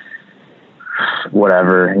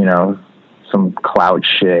 whatever, you know, some clout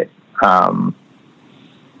shit. And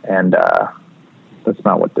that's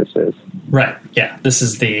not what this is. Right. Yeah. This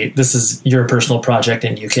is your personal project,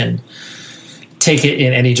 and you can take it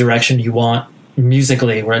in any direction you want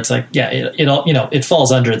musically, where it's like, yeah, it all, you know, it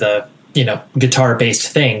falls under the, you know, guitar based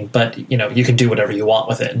thing, but you know, you can do whatever you want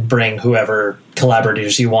with it and bring whoever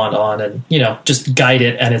collaborators you want on, and, you know, just guide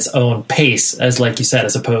it at its own pace, as like you said,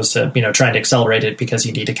 as opposed to, you know, trying to accelerate it because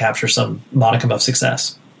you need to capture some modicum of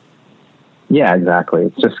success. Yeah, exactly.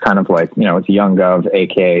 It's just kind of like, you know, it's Young Gov,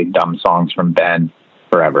 aka Dumb Songs from Ben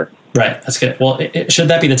forever. Right. That's good. Well, should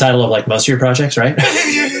that be the title of like most of your projects, right?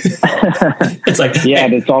 It's like, yeah,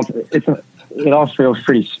 it all feels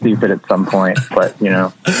pretty stupid at some point, but you know,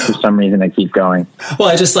 for some reason I keep going. Well,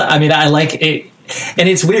 I like it. And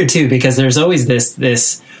it's weird too, because there's always this,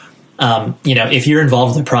 you know, if you're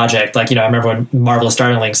involved with the project, like, you know, I remember when Marvelous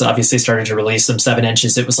Darlings obviously started to release some 7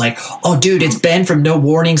 inches, it was like, oh dude, it's Ben from No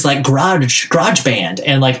Warnings, like garage band.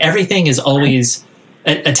 And like everything is always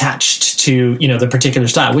attached to, you know, the particular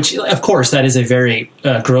style, which of course that is a very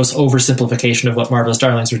gross oversimplification of what Marvelous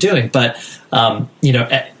Darlings were doing. But, you know,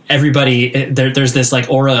 everybody, there's this like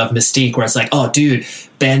aura of mystique where it's like, oh dude,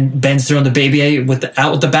 Ben's throwing the baby out with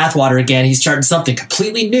the bathwater again. He's starting something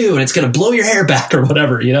completely new and it's going to blow your hair back or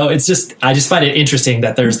whatever. You know, it's just, I just find it interesting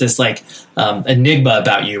that there's this like enigma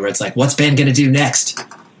about you where it's like, what's Ben going to do next?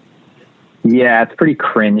 Yeah. It's pretty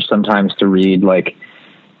cringe sometimes to read, like,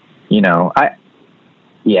 you know, I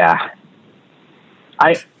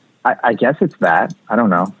guess it's that. I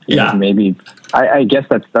don't know. Yeah. Maybe I guess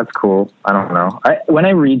that's cool. I don't know. When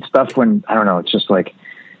I read stuff, I don't know, it's just like,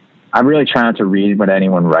 I really try not to read what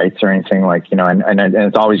anyone writes or anything, like, you know, and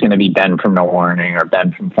it's always going to be Ben from No Warning or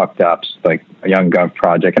Ben from Fucked Ups, like a Young Gov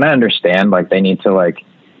project. And I understand, like,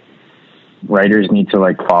 writers need to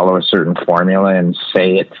like follow a certain formula and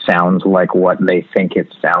say it sounds like what they think it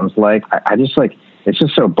sounds like. I just like, it's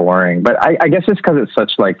just so boring. But I guess it's because it's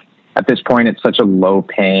such like, at this point, it's such a low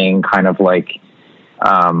paying kind of like,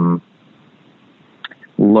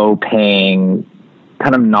 low paying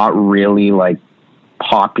kind of not really like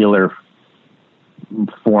popular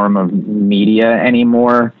form of media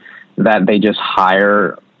anymore, that they just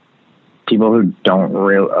hire people who don't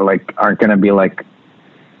really like, aren't going to be like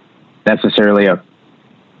necessarily a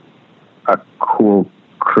cool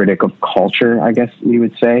critic of culture, I guess you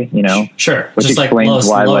would say, you know? Sure. Which just explains like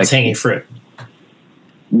why, lowest hanging fruit.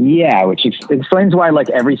 Yeah, which explains why, like,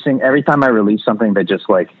 every time I release something that just,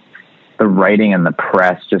 like, the writing and the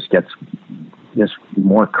press just gets just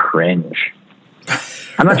more cringe.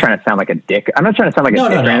 I'm not trying to sound like a dick. I'm not trying to sound like a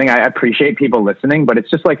dick or anything. I appreciate people listening, but it's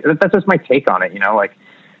just like, that's just my take on it, you know? Like,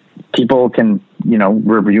 people can, you know,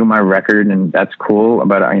 review my record, and that's cool,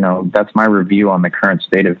 but, you know, that's my review on the current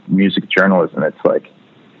state of music journalism. It's like,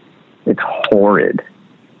 it's horrid.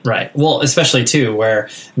 Right. Well, especially too, where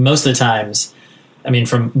most of the times, I mean,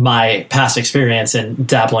 from my past experience in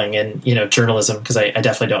dabbling in, you know, journalism, because I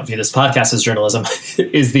definitely don't view this podcast as journalism,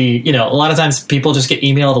 is a lot of times people just get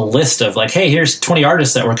emailed a list of like, hey, here's 20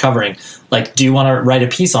 artists that we're covering. Like, do you want to write a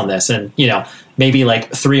piece on this? And, you know, maybe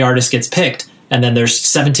like 3 artists gets picked, and then there's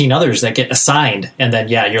 17 others that get assigned. And then,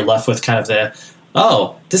 yeah, you're left with kind of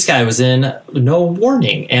this guy was in No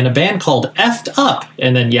Warning and a band called Effed Up.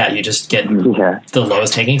 And then, yeah, you just get the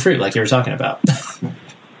lowest hanging fruit, like you were talking about.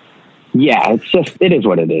 Yeah, it is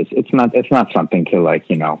what it is. It's not something to, like,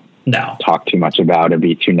 you know, talk too much about or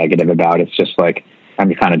be too negative about. It's just like,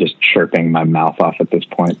 I'm kind of just chirping my mouth off at this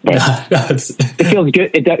point, but it feels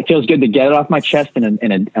good. It feels good to get it off my chest in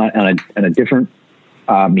a different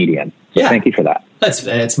medium. So thank you for that.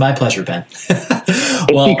 It's my pleasure, Ben.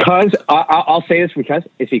 Because I'll say this because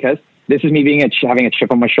this is me having a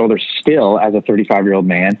chip on my shoulder still as a 35-year-old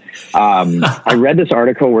man. I read this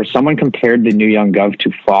article where someone compared the new Young Gov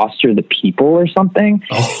to Foster the People or something.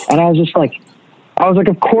 Oh. And I was like,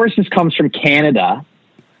 of course this comes from Canada.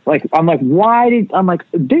 Like, I'm like,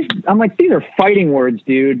 these are fighting words,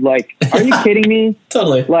 dude. Like, are you kidding me?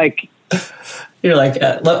 Totally. Like, you're like,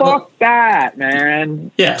 fuck that,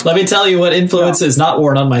 man. Yeah. Let me tell you what influence is not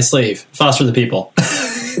worn on my sleeve. Foster the People.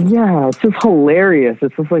 Yeah, it's just hilarious.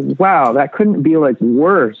 It's just like, wow, that couldn't be like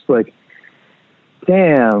worse. Like,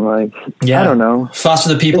 damn, like, I don't know.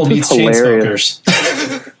 Foster the People meets Chainsmokers.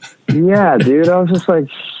 Yeah, dude, I was just like,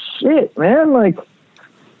 shit, man, like,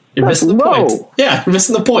 you're missing the point. Yeah, you're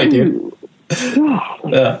missing the point, dude.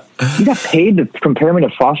 Yeah. You got paid to compare me to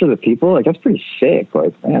Foster the People? Like, that's pretty sick.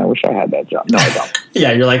 Like, man, I wish I had that job. No, I don't.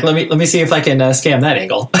 Yeah, you're like, let me see if I can scam that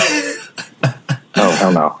angle. Oh,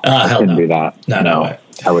 hell no. I couldn't do that. No.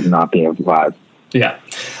 I would not be alive. Yeah.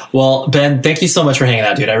 Well, Ben, thank you so much for hanging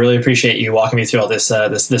out, dude. I really appreciate you walking me through all this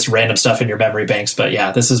random stuff in your memory banks. But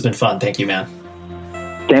yeah, this has been fun. Thank you, man.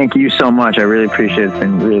 Thank you so much. I really appreciate it. It's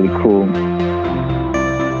been really cool.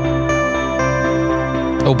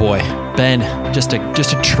 Oh boy, Ben, just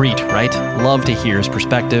a treat, right? Love to hear his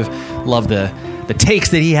perspective. Love the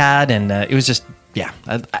takes that he had, and it was just, yeah.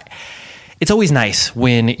 It's always nice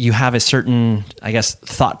when you have a certain, I guess,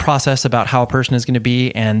 thought process about how a person is going to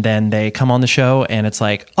be, and then they come on the show and it's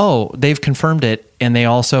like, oh, they've confirmed it, and they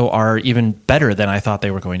also are even better than I thought they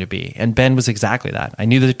were going to be. And Ben was exactly that. I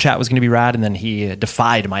knew the chat was going to be rad, and then he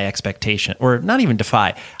defied my expectation, or not even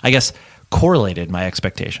defy, I guess correlated my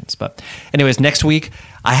expectations. But anyways, next week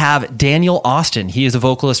I have Daniel Austin. He is a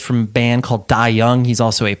vocalist from a band called Die Young. He's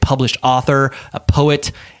also a published author, a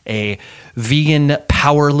poet, a vegan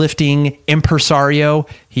powerlifting impresario.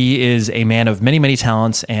 He is a man of many, many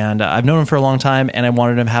talents, and I've known him for a long time, and I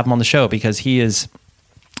wanted to have him on the show because he is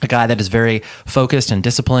a guy that is very focused and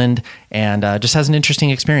disciplined, and just has an interesting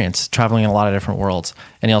experience traveling in a lot of different worlds.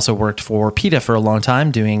 And he also worked for PETA for a long time,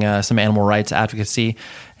 doing some animal rights advocacy.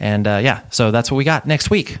 And so that's what we got next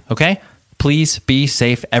week. Okay, please be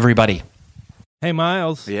safe, everybody. Hey,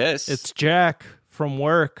 Miles. Yes, it's Jack from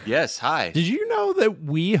work. Yes, hi. Did you know that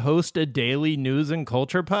we host a daily news and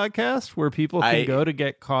culture podcast where people can go to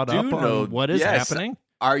get caught up on what is happening?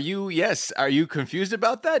 Are you confused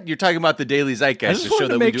about that? You're talking about the Daily Zeitgeist. I just wanted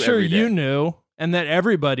to make sure you knew, and that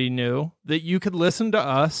everybody knew, that you could listen to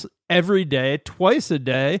us every day, twice a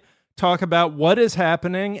day, talk about what is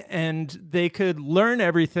happening, and they could learn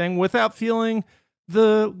everything without feeling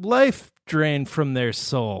the life drained from their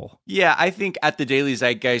soul. Yeah, I think at the Daily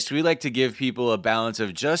Zeitgeist, we like to give people a balance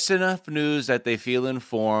of just enough news that they feel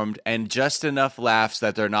informed and just enough laughs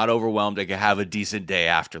that they're not overwhelmed and can have a decent day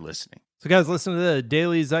after listening. So guys, listen to the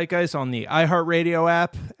Daily Zeitgeist on the iHeartRadio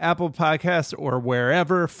app, Apple Podcasts, or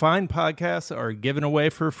wherever fine podcasts are given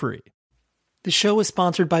away for free. The show is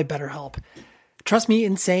sponsored by BetterHelp. Trust me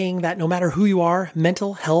in saying that no matter who you are,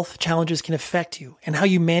 mental health challenges can affect you, and how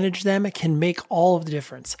you manage them can make all of the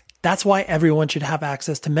difference. That's why everyone should have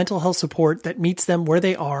access to mental health support that meets them where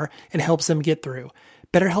they are and helps them get through.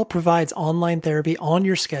 BetterHelp provides online therapy on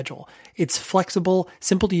your schedule. It's flexible,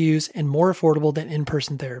 simple to use, and more affordable than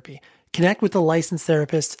in-person therapy. Connect with a licensed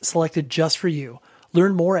therapist selected just for you.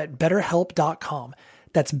 Learn more at BetterHelp.com.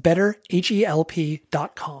 That's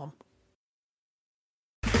BetterHelp.com.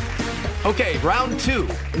 Okay, round two.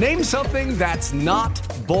 Name something that's not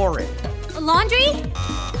boring. A laundry?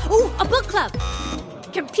 Ooh, a book club.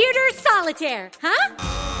 Computer solitaire, huh?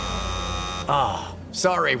 Ah,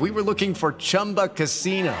 sorry, we were looking for Chumba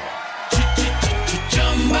Casino.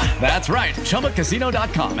 That's right,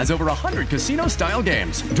 ChumbaCasino.com has over 100 casino-style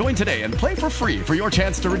games. Join today and play for free for your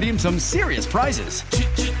chance to redeem some serious prizes.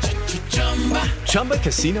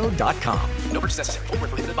 ChumbaCasino.com. No purchase necessary. Void where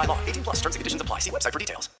prohibited by law. 18 plus. Terms and conditions apply. See website for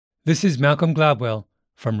details. This is Malcolm Gladwell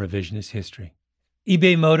from Revisionist History.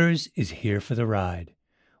 eBay Motors is here for the ride.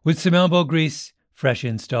 With some elbow grease, fresh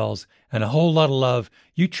installs, and a whole lot of love,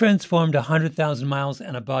 you transformed 100,000 miles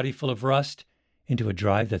and a body full of rust into a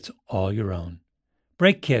drive that's all your own.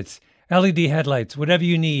 Brake kits, LED headlights, whatever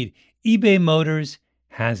you need, eBay Motors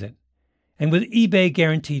has it. And with eBay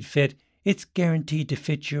Guaranteed Fit, it's guaranteed to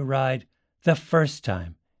fit your ride the first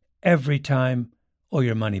time, every time, or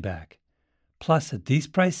your money back. Plus, at these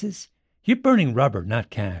prices, you're burning rubber,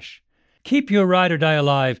 not cash. Keep your ride or die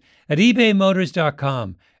alive at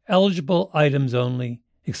ebaymotors.com. Eligible items only.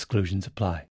 Exclusions apply.